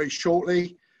ratified very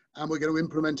shortly, and we're going to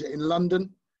implement it in London.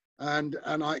 And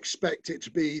I expect it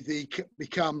to be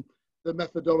become the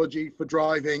methodology for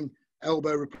driving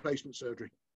elbow replacement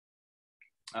surgery.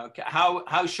 Okay,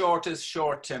 how short is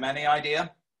short, Tim? Any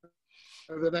idea?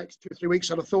 Over the next 2 or 3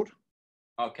 weeks, I'd have thought.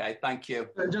 Okay, thank you.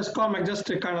 Just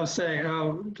to kind of say,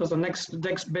 the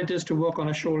next bit is to work on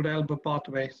a shoulder elbow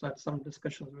pathway. So I had some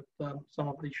discussions with some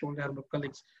of the shoulder elbow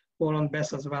colleagues who are on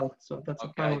BESS as well. So that's a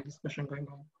panel discussion going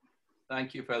on.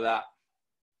 Thank you for that.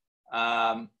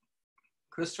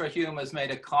 Christopher Hume has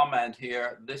made a comment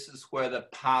here. This is where the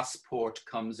passport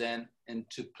comes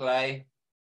into play.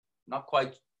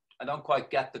 I don't quite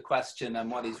get the question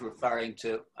and what he's referring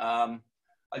to.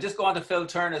 I'll just go on to Phil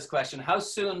Turner's question. How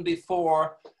soon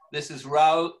before this is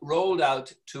rolled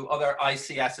out to other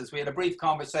ICSs? We had a brief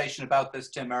conversation about this,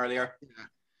 Tim, earlier. Yeah.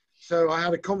 So I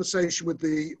had a conversation with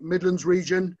the Midlands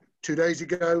region 2 days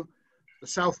ago. The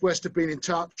Southwest have been in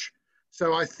touch.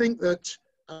 So I think that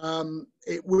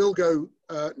it will go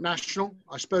national.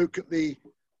 I spoke at the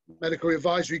medical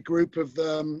advisory group of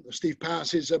Steve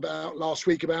Pass's last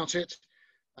week about it.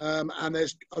 And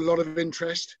there's a lot of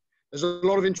interest. There's a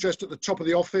lot of interest at the top of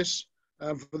the office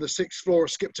for the 6th floor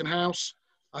of Skipton House.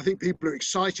 I think people are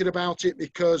excited about it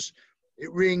because it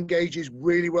re-engages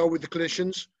really well with the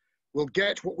clinicians. We'll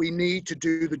get what we need to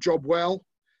do the job well.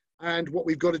 And what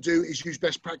we've got to do is use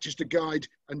best practice to guide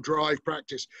and drive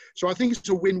practice. So I think it's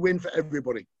a win-win for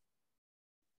everybody.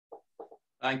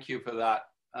 Thank you for that.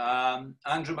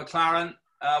 Andrew McLaren,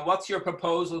 what's your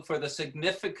proposal for the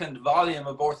significant volume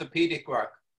of orthopaedic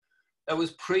work that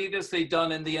was previously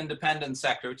done in the independent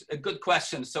sector? It's a good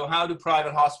question. So how do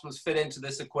private hospitals fit into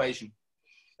this equation?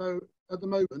 So at the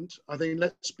moment, I think,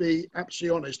 let's be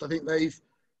absolutely honest, I think they've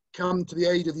come to the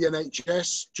aid of the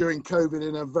NHS during COVID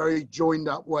in a very joined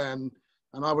up way, and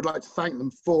I would like to thank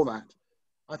them for that.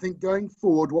 I think going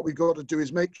forward, what we've got to do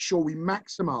is make sure we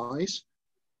maximise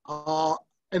our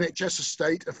NHS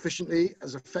estate efficiently,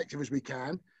 as effective as we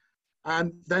can,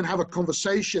 and then have a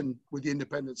conversation with the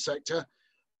independent sector.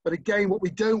 But again, what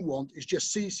we don't want is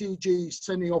just CCG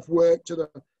sending off work to the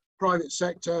private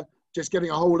sector, just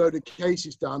getting a whole load of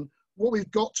cases done. What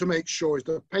we've got to make sure is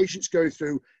that patients go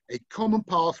through a common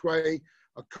pathway,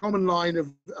 a common line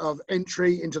of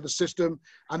entry into the system,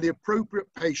 and the appropriate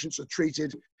patients are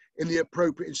treated in the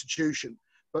appropriate institution.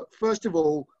 But first of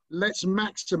all, let's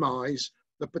maximise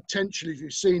the potential, as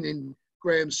you've seen in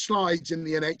Graham's slides, in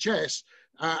the NHS,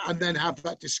 and then have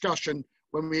that discussion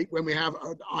when we have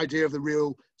an idea of the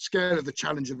real scale of the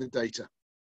challenge of the data.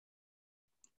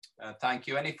 Thank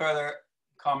you. Any further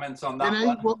comments on that?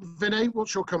 Vinay,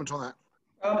 what's your comment on that?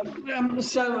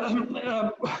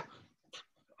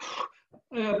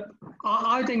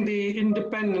 I think the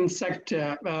independent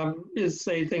sector is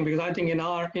a thing, because I think in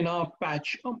our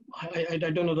patch, I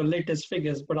don't know the latest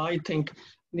figures, but I think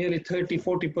nearly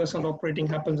 30–40% operating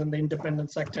happens in the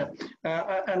independent sector,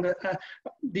 and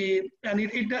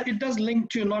it does link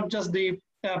to not just the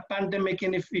pandemic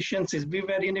inefficiencies. We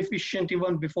were inefficient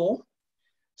even before.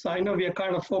 So I know we are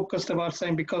kind of focused about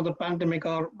saying because of the pandemic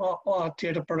our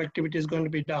theatre productivity is going to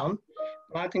be down.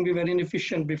 I think we were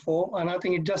inefficient before, and I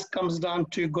think it just comes down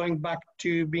to going back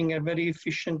to being a very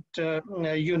efficient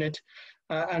unit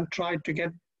and try to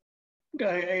get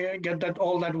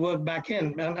all that work back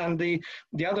in. And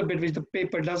the other bit which the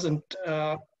paper doesn't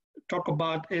talk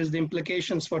about is the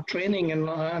implications for training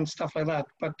and stuff like that.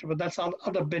 But that's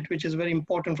another bit which is very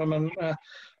important from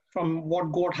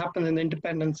what happens in the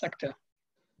independent sector.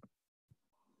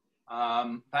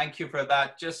 Thank you for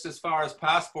that. Just as far as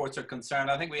passports are concerned,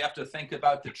 I think we have to think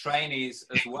about the trainees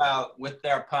as well with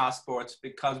their passports,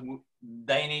 because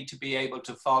they need to be able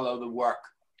to follow the work.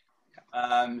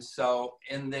 So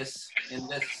in this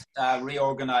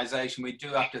reorganization, we do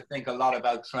have to think a lot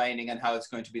about training and how it's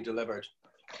going to be delivered.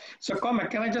 So,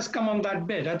 Cormac, can I just come on that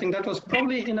bit? I think that was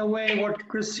probably, in a way, what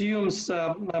Chris Hume's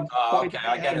point okay,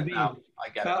 I get it now. I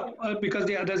get it. Because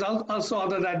there's also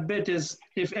that bit is,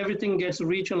 if everything gets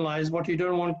regionalized, what you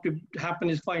don't want to happen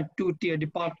is find two-tier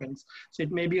departments. So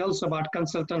it may be also about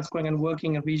consultants going and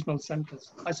working in regional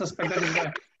centers. I suspect that is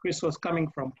where Chris was coming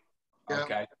from.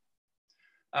 Okay.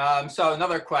 So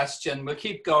another question. We'll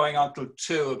keep going until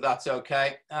 2, if that's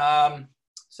okay.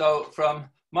 So from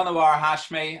Manawar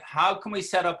Hashmi, how can we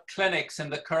set up clinics in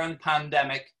the current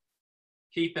pandemic,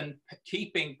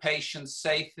 keeping patients'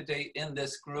 safety in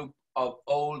this group of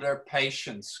older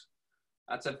patients?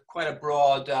 That's quite a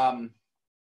broad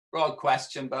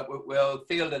question, but we'll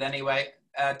field it anyway.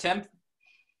 Tim?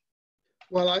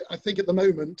 Well, I think at the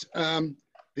moment,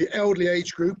 the elderly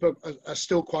age group are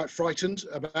still quite frightened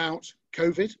about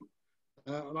COVID.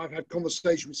 And I've had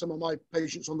conversations with some of my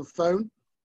patients on the phone.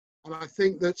 And I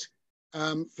think that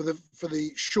for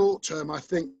the short term, I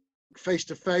think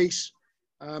face-to-face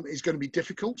is going to be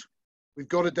difficult. We've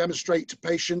got to demonstrate to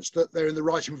patients that they're in the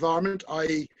right environment,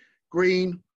 i.e.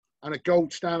 green and a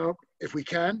gold stand-up if we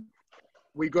can.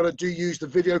 We've got to use the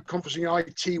video conferencing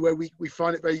IT where we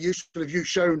find it very useful. If you've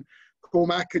shown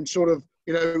Cormac and sort of,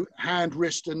 you know, hand,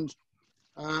 wrist and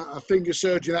a finger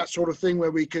surgery, that sort of thing,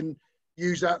 where we can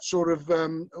use that sort of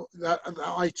that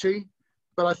IT.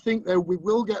 But I think that we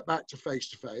will get back to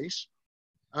face-to-face,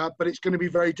 but it's going to be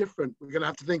very different. We're going to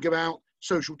have to think about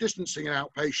social distancing in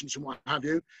outpatients and what have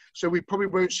you. So we probably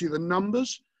won't see the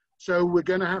numbers. So we're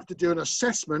going to have to do an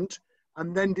assessment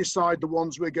and then decide the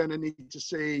ones we're going to need to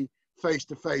see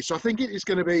face-to-face. So I think it is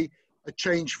going to be a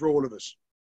change for all of us.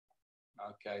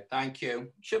 Okay, thank you.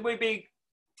 Should we be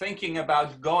thinking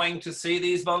about going to see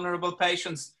these vulnerable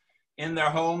patients in their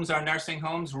homes or nursing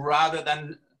homes rather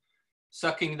than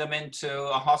sucking them into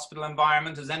a hospital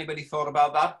environment? Has anybody thought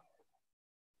about that?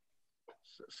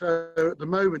 So at the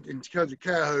moment, in terms of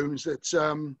care homes, it's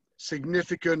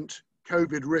significant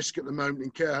COVID risk at the moment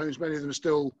in care homes. Many of them are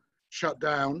still shut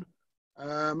down.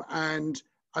 And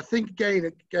I think,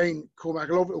 again, Cormac,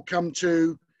 a lot of it will come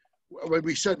to, well,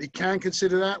 we certainly can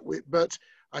consider that, but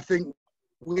I think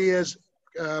we as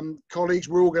colleagues,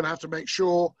 we're all going to have to make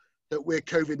sure that we're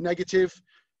COVID negative.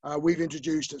 We've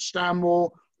introduced at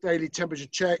Stanmore daily temperature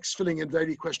checks, filling in a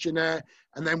daily questionnaire,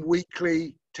 and then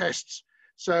weekly tests.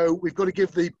 So we've got to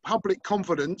give the public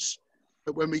confidence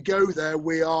that when we go there,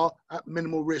 we are at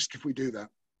minimal risk if we do that.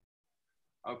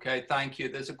 Okay, thank you.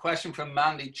 There's a question from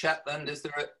Mandy Chetland. Is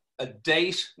there a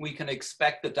date we can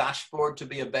expect the dashboard to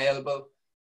be available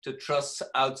to trusts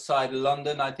outside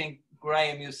London? I think,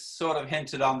 Graham, you sort of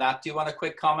hinted on that. Do you want a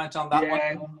quick comment on that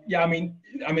one? Yeah. I mean,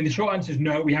 the short answer is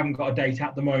no. We haven't got a date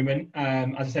at the moment. As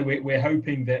I said, we're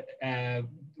hoping that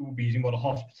we'll be using Model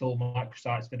Hospital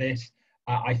microsites for this.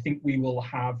 I think we will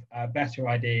have a better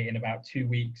idea in about 2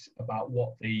 weeks about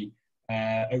what the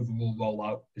overall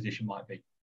rollout position might be.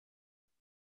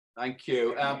 Thank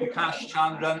you. Prakash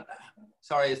Chandran,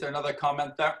 sorry, is there another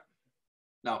comment there?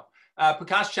 No.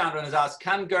 Prakash Chandran has asked,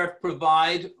 can GIRFT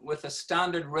provide with a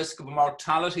standard risk of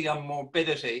mortality and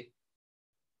morbidity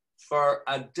for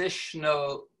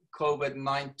additional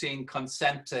COVID-19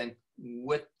 consenting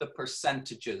with the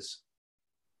percentages?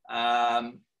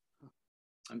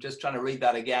 I'm just trying to read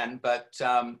that again, but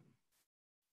I'm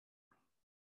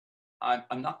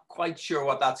not quite sure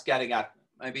what that's getting at.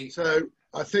 Maybe. So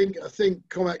I think,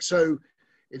 Cormac, so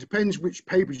it depends which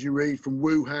papers you read from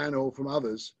Wuhan or from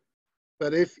others.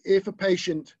 But if a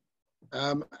patient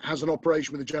has an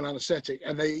operation with a general anaesthetic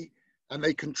and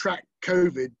they contract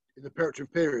COVID in the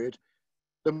perioperative period,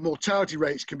 the mortality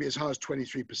rates can be as high as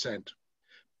 23%.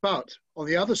 But on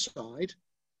the other side,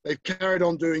 they've carried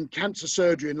on doing cancer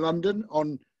surgery in London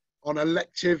on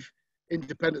elective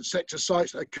independent sector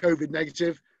sites that are COVID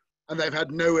negative, and they've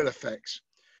had no ill effects.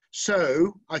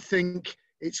 So I think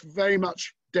it's very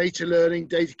much data learning,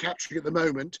 data capturing at the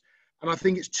moment. And I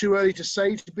think it's too early to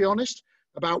say, to be honest,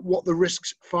 about what the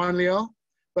risks finally are.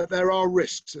 But there are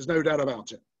risks, there's no doubt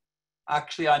about it.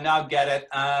 Actually, I now get it.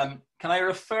 Can I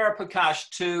refer, Prakash,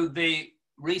 to the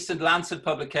recent Lancet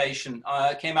publication?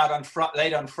 Came out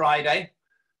late on Friday.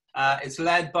 It's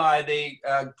led by the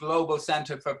Global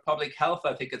Centre for Public Health,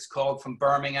 I think it's called, from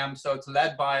Birmingham. So it's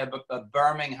led by a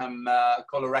Birmingham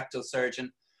colorectal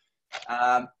surgeon.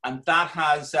 And that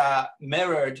has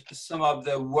mirrored some of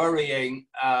the worrying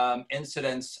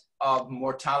incidents of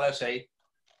mortality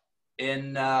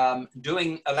in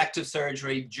doing elective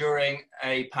surgery during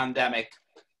a pandemic.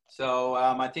 So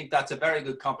I think that's a very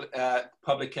good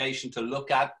publication to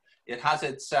look at. It has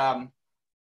its,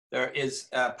 there is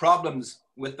problems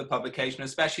with the publication,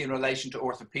 especially in relation to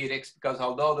orthopaedics, because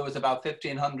although there was about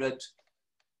 1,500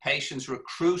 patients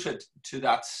recruited to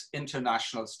that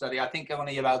international study, I think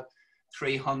only about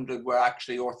 300 were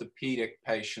actually orthopedic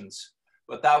patients.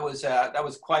 But that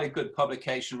was quite a good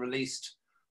publication released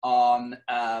on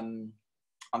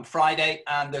Friday,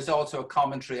 and there's also a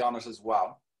commentary on it as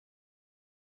well.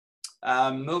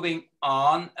 Moving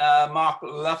on, Mark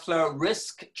Loeffler,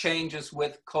 risk changes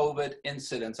with COVID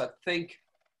incidents. I think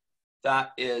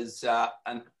that is a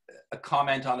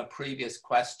comment on a previous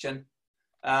question.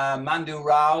 Mandu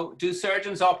Rao, do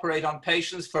surgeons operate on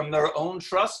patients from their own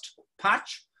trust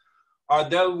patch? Or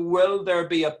will there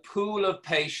be a pool of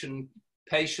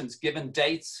patients given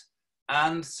dates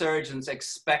and surgeons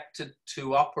expected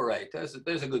to operate?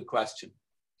 There's a good question.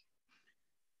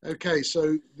 Okay,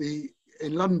 so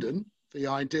in London, the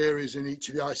idea is in each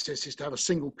of the ICSs to have a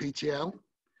single PTL.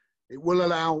 It will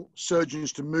allow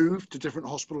surgeons to move to different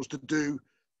hospitals to do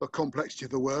the complexity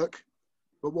of the work.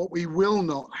 But what we will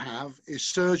not have is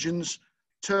surgeons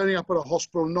turning up at a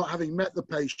hospital, not having met the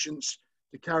patients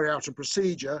to carry out a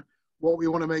procedure. What we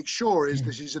want to make sure is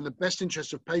this is in the best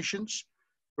interest of patients,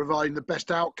 providing the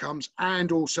best outcomes,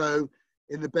 and also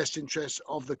in the best interest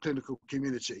of the clinical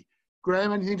community.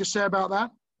 Graham, anything to say about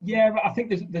that? Yeah, I think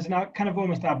there's a kind of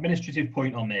almost an administrative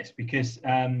point on this, because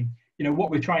you know,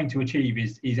 what we're trying to achieve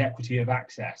is equity of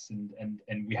access,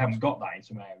 and we haven't got that in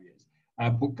some areas.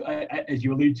 But as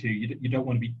you allude to, you don't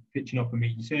want to be pitching up and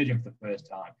meeting your surgeon for the first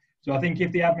time. So I think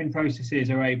if the admin processes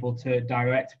are able to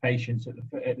direct patients at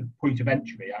the point of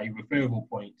entry, i.e. referral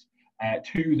point,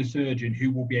 to the surgeon who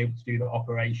will be able to do the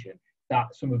operation,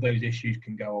 that some of those issues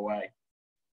can go away.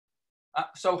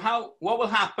 So what will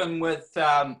happen with,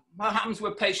 what happens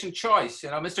with patient choice?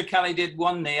 You know, Mr. Kelly did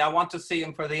one knee, I want to see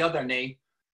him for the other knee,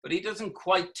 but he doesn't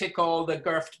quite tick all the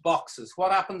GIRFT boxes.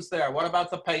 What happens there? What about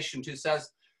the patient who says,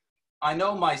 I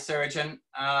know my surgeon,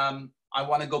 I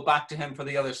want to go back to him for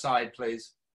the other side,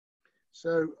 please?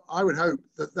 So I would hope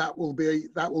that will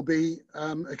be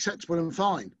acceptable and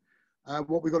fine.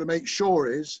 What we've got to make sure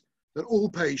is that all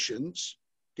patients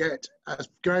get, as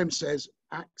Graham says,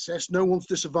 access. No one's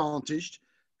disadvantaged.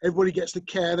 Everybody gets the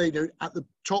care they do at the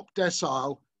top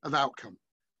decile of outcome.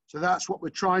 So that's what we're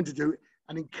trying to do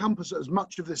and encompass as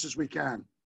much of this as we can.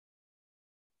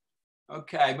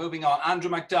 Okay, moving on. Andrew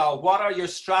McDowell, what are your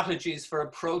strategies for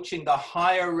approaching the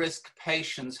higher risk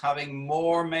patients having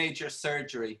more major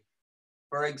surgery?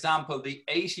 For example, the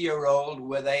 80-year-old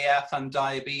with AF and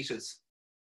diabetes.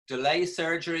 Delay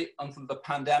surgery until the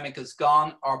pandemic is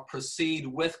gone, or proceed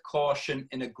with caution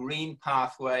in a green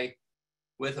pathway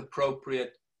with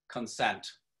appropriate consent?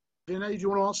 Vinay, do you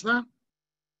want to answer that?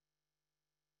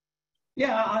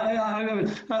 Yeah,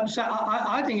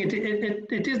 I think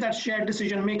it is that shared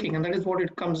decision making, and that is what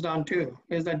it comes down to.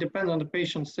 Is that depends on the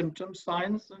patient's symptoms,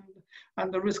 signs,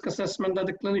 and the risk assessment that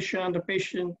the clinician and the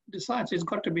patient decides. It's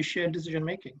got to be shared decision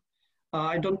making.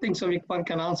 I don't think so one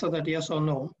can answer that yes or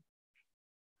no.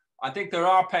 I think there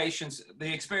are patients,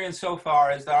 the experience so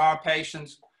far is there are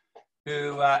patients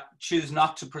who choose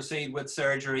not to proceed with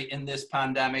surgery in this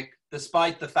pandemic,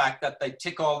 despite the fact that they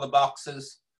tick all the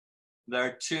boxes,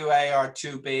 they're 2A or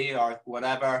 2B or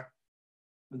whatever.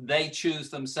 They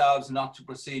choose themselves not to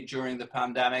proceed during the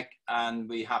pandemic, and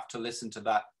we have to listen to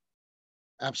that.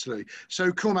 Absolutely.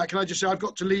 So Cormac, can I just say, I've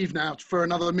got to leave now for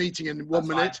another meeting in 1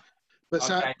 minute. Fine. But,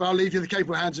 Okay. But I'll leave you in the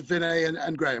capable hands of Vinay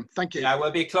and Graham. Thank you. Yeah,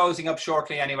 we'll be closing up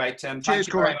shortly anyway, Tim. Thank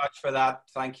you very much for that.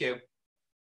 Thank you.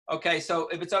 Okay, so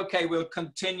if it's okay, we'll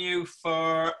continue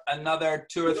for another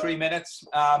 2 or 3 minutes.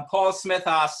 Paul Smith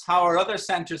asks, how are other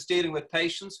centres dealing with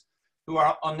patients who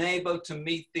are unable to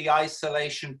meet the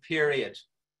isolation period?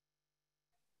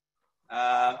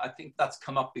 I think that's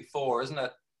come up before, isn't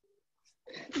it?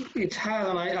 It has,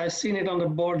 and I've seen it on the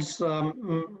board's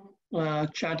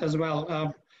chat as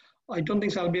well. I don't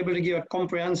think so I'll be able to give a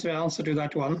comprehensive answer to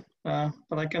that one,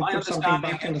 but I can put something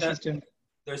back in the system.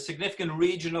 There's significant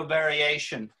regional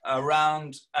variation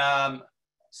around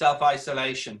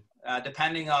self-isolation,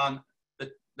 depending on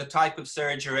the type of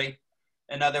surgery.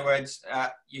 In other words,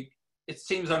 it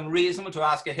seems unreasonable to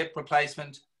ask a hip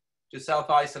replacement to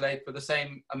self-isolate for the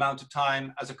same amount of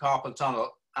time as a carpal tunnel.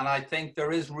 And I think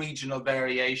there is regional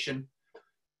variation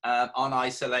on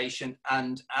isolation.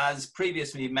 And as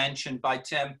previously mentioned by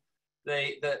Tim,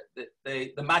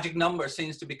 the magic number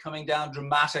seems to be coming down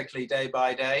dramatically day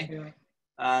by day. Yeah.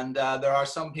 And there are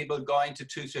some people going to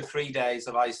 2 to 3 days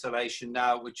of isolation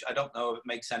now, which I don't know if it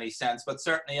makes any sense, but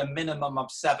certainly a minimum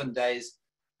of 7 days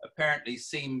apparently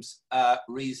seems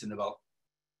reasonable.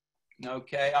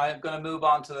 Okay, I'm going to move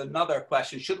on to another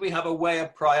question. Should we have a way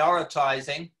of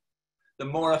prioritizing the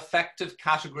more effective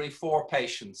category 4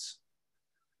 patients?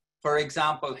 For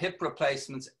example, hip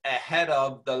replacements ahead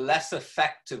of the less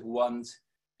effective ones,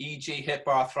 e.g. hip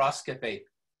arthroscopy.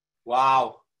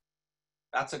 Wow,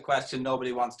 that's a question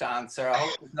nobody wants to answer. I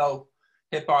hope there's no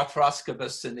hip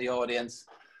arthroscopists in the audience.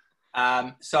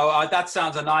 So that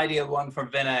sounds an ideal one for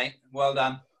Vinay. Well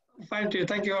done. Thank you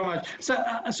very much.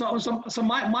 So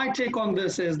my take on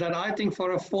this is that I think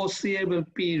for a foreseeable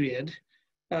period,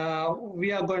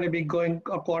 we are going to be going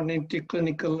according to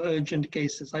clinical urgent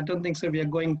cases. I don't think so we are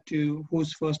going to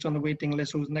who's first on the waiting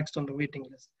list, who's next on the waiting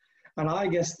list. And I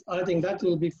think that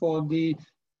will be for the,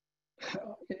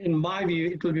 in my view,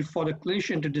 it will be for the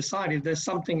clinician to decide if there's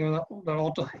something that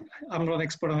I'm not an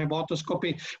expert on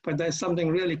hypotoscopy, but there's something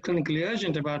really clinically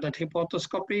urgent about that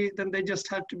hypotoscopy, then they just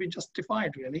have to be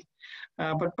justified, really.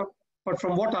 But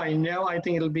from what I know, I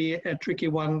think it'll be a tricky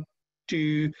one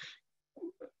to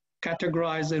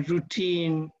categorize a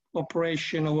routine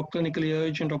operation over clinically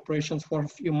urgent operations for a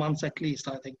few months at least,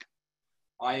 I think.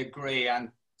 I agree, and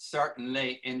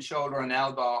certainly in shoulder and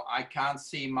elbow, I can't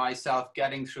see myself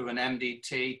getting through an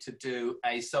MDT to do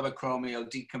a subacromial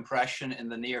decompression in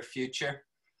the near future.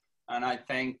 And I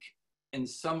think in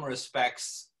some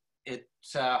respects, it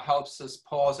helps us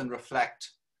pause and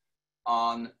reflect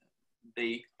on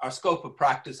our scope of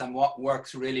practice and what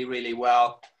works really, really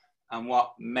well and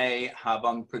what may have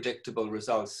unpredictable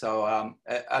results. So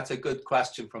that's a good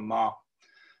question from Mark.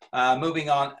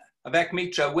 Moving on, Avec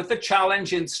Mitra, with the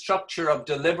challenge in structure of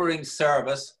delivering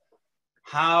service,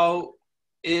 how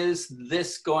is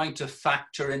this going to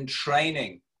factor in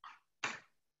training?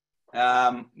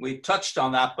 We touched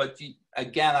on that, but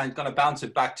again, I'm going to bounce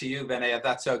it back to you, Vinay, if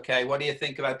that's okay. What do you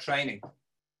think about training?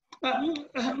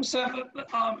 So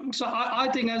I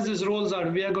think as this rolls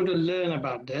out, we are going to learn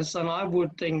about this, and I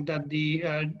would think that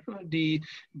the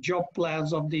job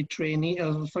plans of the trainee,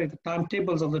 the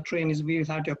timetables of the trainees, we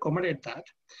have to accommodate that.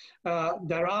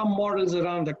 There are models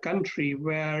around the country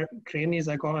where trainees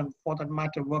are going to, for that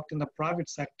matter, worked in the private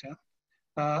sector.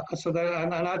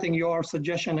 And I think your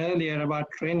suggestion earlier about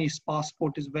trainees'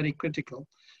 passport is very critical.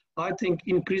 I think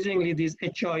increasingly these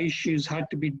HR issues had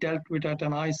to be dealt with at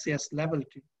an ICS level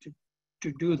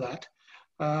to do that.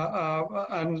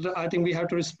 And I think we have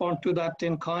to respond to that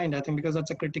in kind, I think, because that's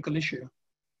a critical issue.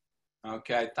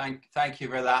 Okay, thank you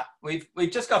for that. We've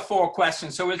just got 4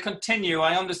 questions, so we'll continue.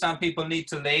 I understand people need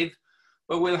to leave,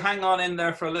 but we'll hang on in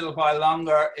there for a little while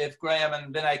longer if Graham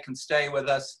and Vinay can stay with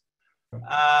us.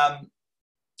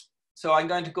 So I'm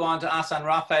going to go on to Asan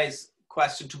Rafe's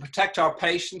question. To protect our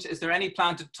patient, is there any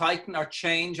plan to tighten or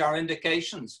change our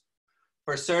indications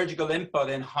for surgical input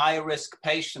in high-risk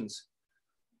patients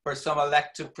for some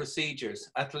elective procedures,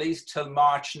 at least till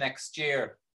March next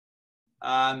year?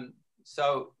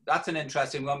 So that's an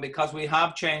interesting one because we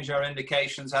have changed our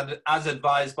indications as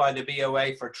advised by the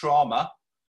BOA for trauma.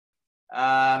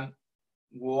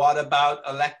 What about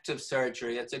elective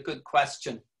surgery? It's a good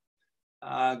question.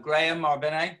 Graham or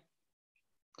Vinay?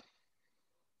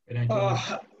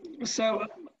 So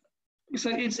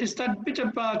it's that bit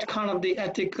about kind of the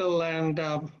ethical and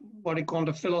what you call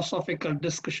the philosophical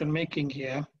discussion making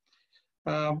here.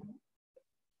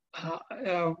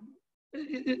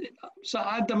 So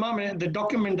at the moment, the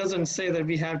document doesn't say that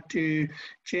we have to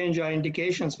change our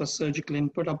indications for surgical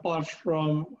input apart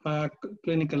from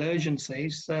clinical urgency.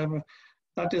 So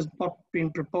that is not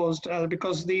being proposed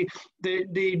because the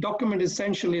document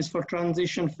essentially is for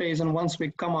transition phase and once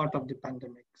we come out of the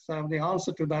pandemic. So the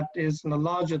answer to that is, in a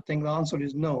larger thing, the answer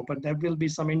is no, but there will be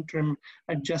some interim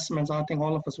adjustments I think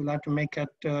all of us will have to make at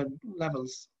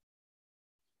levels.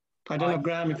 I don't know,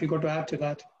 Graham, if you got to add to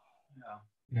that.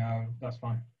 No, that's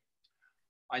fine.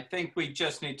 I think we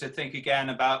just need to think again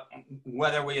about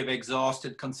whether we have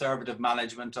exhausted conservative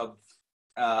management of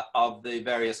the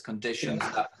various conditions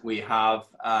that we have.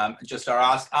 Just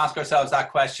ask ourselves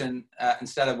that question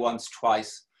instead of once,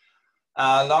 twice.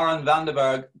 Lauren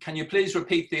Vandenberg, can you please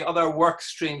repeat the other work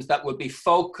streams that would be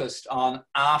focused on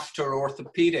after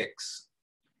orthopedics?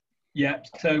 Yeah,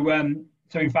 so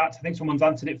in fact, I think someone's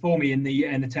answered it for me in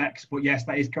the text, but yes,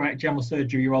 that is correct. General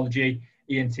surgery, urology,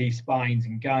 ENT, spines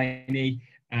and gynae.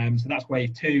 So that's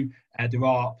wave 2. There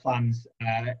are plans,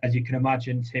 as you can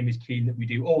imagine, Tim is keen that we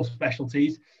do all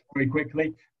specialties very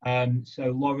quickly. So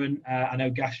Lauren, I know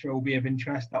gastro will be of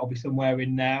interest. That'll be somewhere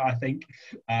in there, I think.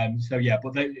 So yeah,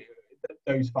 but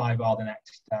those 5 are the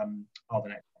next.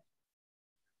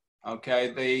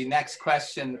 Okay, the next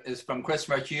question is from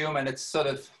Christopher Hume, and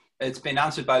it's been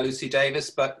answered by Lucy Davis,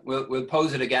 but we'll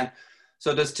pose it again.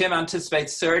 So does Tim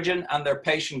anticipate surgeon and their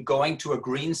patient going to a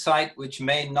green site, which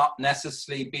may not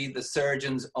necessarily be the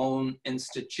surgeon's own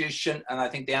institution? And I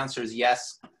think the answer is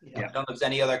yes. Yeah. I don't know if there's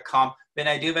any other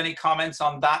Vinay, do you have any comments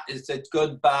on that? Is it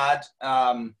good, bad?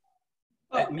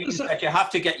 It means that you have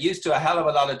to get used to a hell of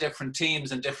a lot of different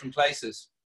teams in different places.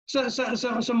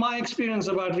 So my experience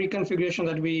about reconfiguration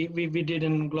that we did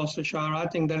in Gloucestershire, I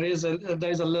think there is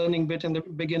a learning bit in the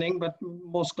beginning, but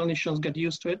most clinicians get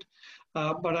used to it.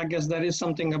 But I guess there is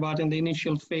something about in the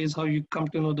initial phase how you come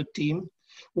to know the team.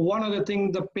 One of the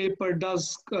things the paper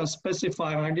does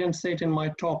specify, and I didn't say it in my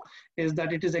talk, is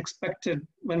that it is expected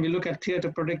when we look at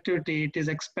theatre productivity, it is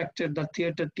expected that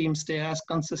theatre teams stay as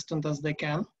consistent as they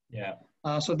can. Yeah.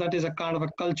 So that is a kind of a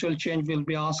cultural change we'll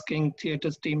be asking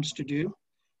theatre teams to do,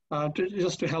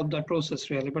 just to help that process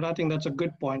really. But I think that's a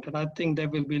good point, and I think they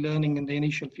will be learning in the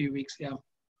initial few weeks. Yeah.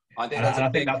 I think I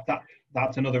think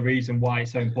that's another reason why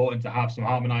it's so important to have some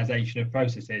harmonisation of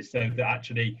processes, so that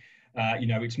actually, you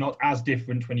know, it's not as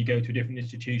different when you go to a different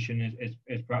institution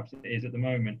as perhaps it is at the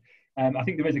moment. I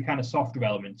think there is a kind of softer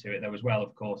element to it though as well,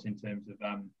 of course, in terms of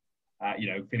you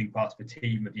know, feeling part of a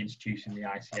team of the institution, the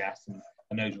ICS,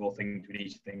 and those are all things we need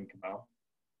to think about.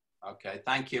 Okay,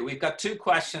 thank you. We've got 2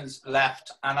 questions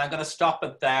left, and I'm going to stop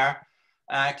it there.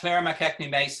 Claire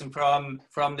McKechnie-Mason from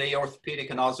the Orthopaedic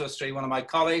and Oswestry, one of my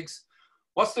colleagues.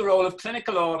 What's the role of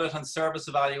clinical audit and service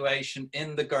evaluation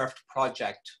in the GIRFT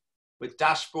project, with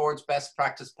dashboards, best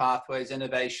practice pathways,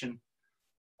 innovation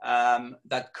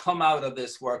that come out of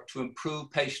this work to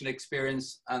improve patient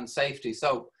experience and safety?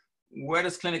 So where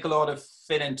does clinical audit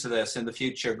fit into this in the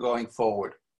future going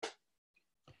forward?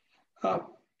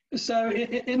 So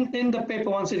in the paper,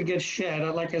 once it gets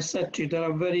shared, like I said to you, there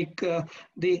are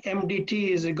the MDT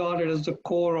is regarded as the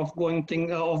core of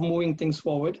moving things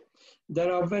forward.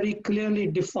 There are very clearly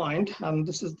defined, and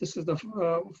this is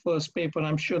the first paper, and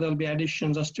I'm sure there'll be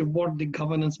additions as to what the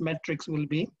governance metrics will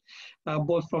be,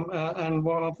 both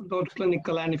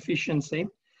clinical and efficiency.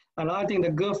 And I think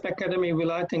the GIRFT Academy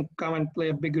will, I think, come and play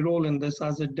a big role in this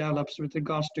as it develops with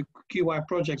regards to QI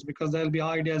projects, because there'll be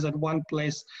ideas at one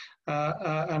place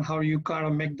and how you kind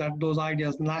of make those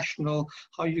ideas national,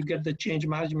 how you get the change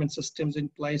management systems in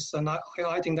place. And I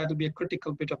think that will be a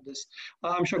critical bit of this.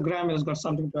 I'm sure Graham has got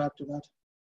something to add to that.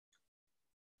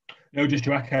 No, just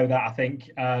to echo that, I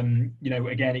think, you know,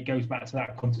 again, it goes back to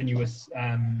that continuous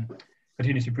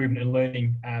improvement and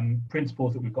learning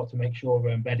principles that we've got to make sure are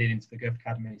embedded into the GIRFT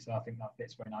Academy. So I think that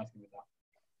fits very nicely with that.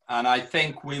 And I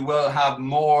think we will have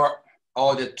more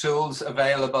audit tools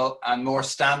available and more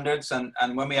standards. And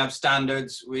when we have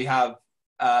standards, we have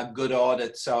good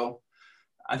audit. So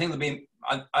I think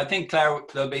I think, Claire,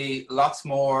 there'll be lots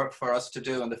more for us to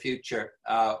do in the future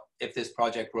if this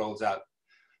project rolls out.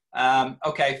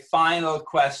 Okay, final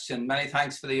question. Many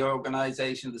thanks for the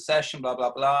organization of the session, blah,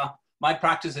 blah, blah. My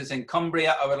practice is in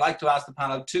Cumbria. I would like to ask the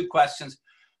panel 2 questions.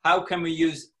 How can we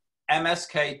use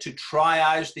MSK to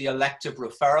triage the elective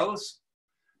referrals?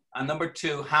 And number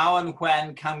 2, how and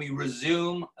when can we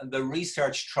resume the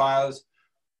research trials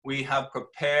we have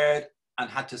prepared and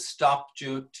had to stop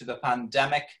due to the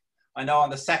pandemic? I know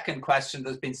on the second question,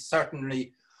 there's been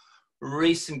certainly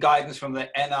recent guidance from the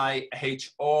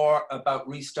NIHR about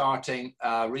restarting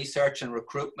research and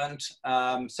recruitment.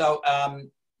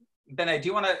 Bene, do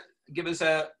you want to give us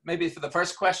maybe for the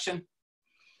first question?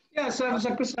 Yeah, so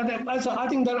Chris, I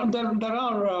think there are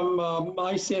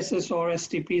ICSs or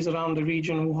STPs around the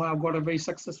region who have got a very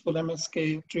successful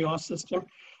MSK triage system.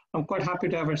 I'm quite happy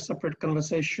to have a separate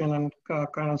conversation and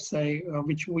kind of say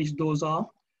which those are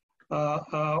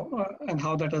and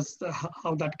how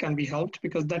that can be helped,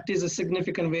 because that is a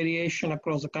significant variation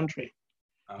across the country.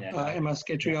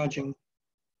 MSK triaging.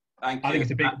 Thank you. I think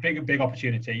it's a big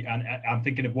opportunity, and I'm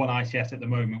thinking of one ICS at the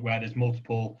moment where there's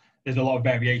a lot of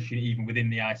variation even within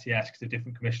the ICS because of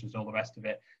different commissions and all the rest of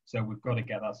it. So we've got to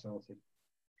get that sorted.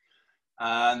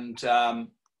 And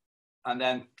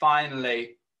then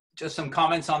finally, just some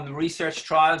comments on the research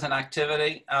trials and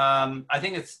activity. I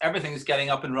think everything is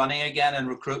getting up and running again in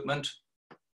recruitment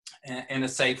in a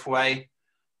safe way.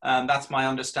 That's my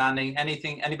understanding.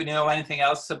 Anybody know anything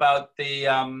else about the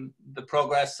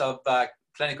progress of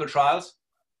clinical trials?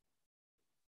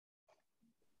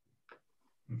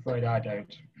 I'm afraid I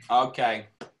don't. Okay.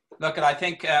 Look, I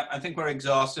think we're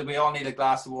exhausted. We all need a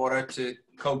glass of water to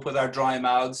cope with our dry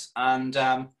mouths. And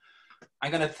I'm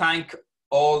going to thank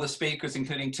all the speakers,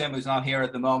 including Tim, who's not here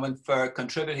at the moment, for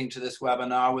contributing to this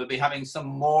webinar. We'll be having some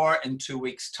more in 2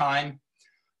 weeks' time.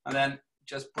 And then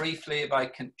just briefly, if I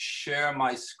can share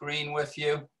my screen with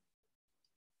you.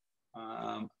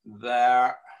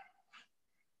 There.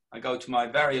 I go to my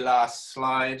very last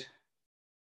slide,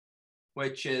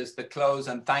 which is the close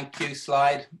and thank you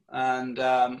slide. And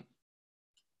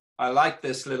I like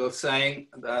this little saying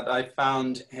that I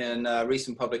found in a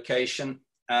recent publication.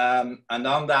 And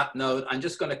on that note, I'm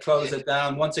just going to close it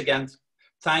down. Once again,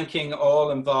 thanking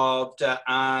all involved,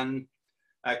 Anne,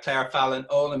 Claire Fallon,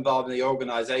 all involved in the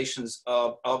organizations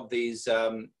of these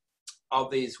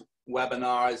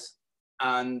webinars.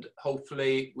 And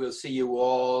hopefully we'll see you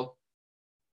all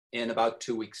in about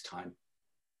 2 weeks' time.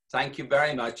 Thank you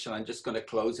very much. And I'm just going to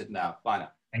close it now. Bye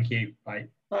now. Thank you. Bye.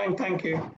 Thank you.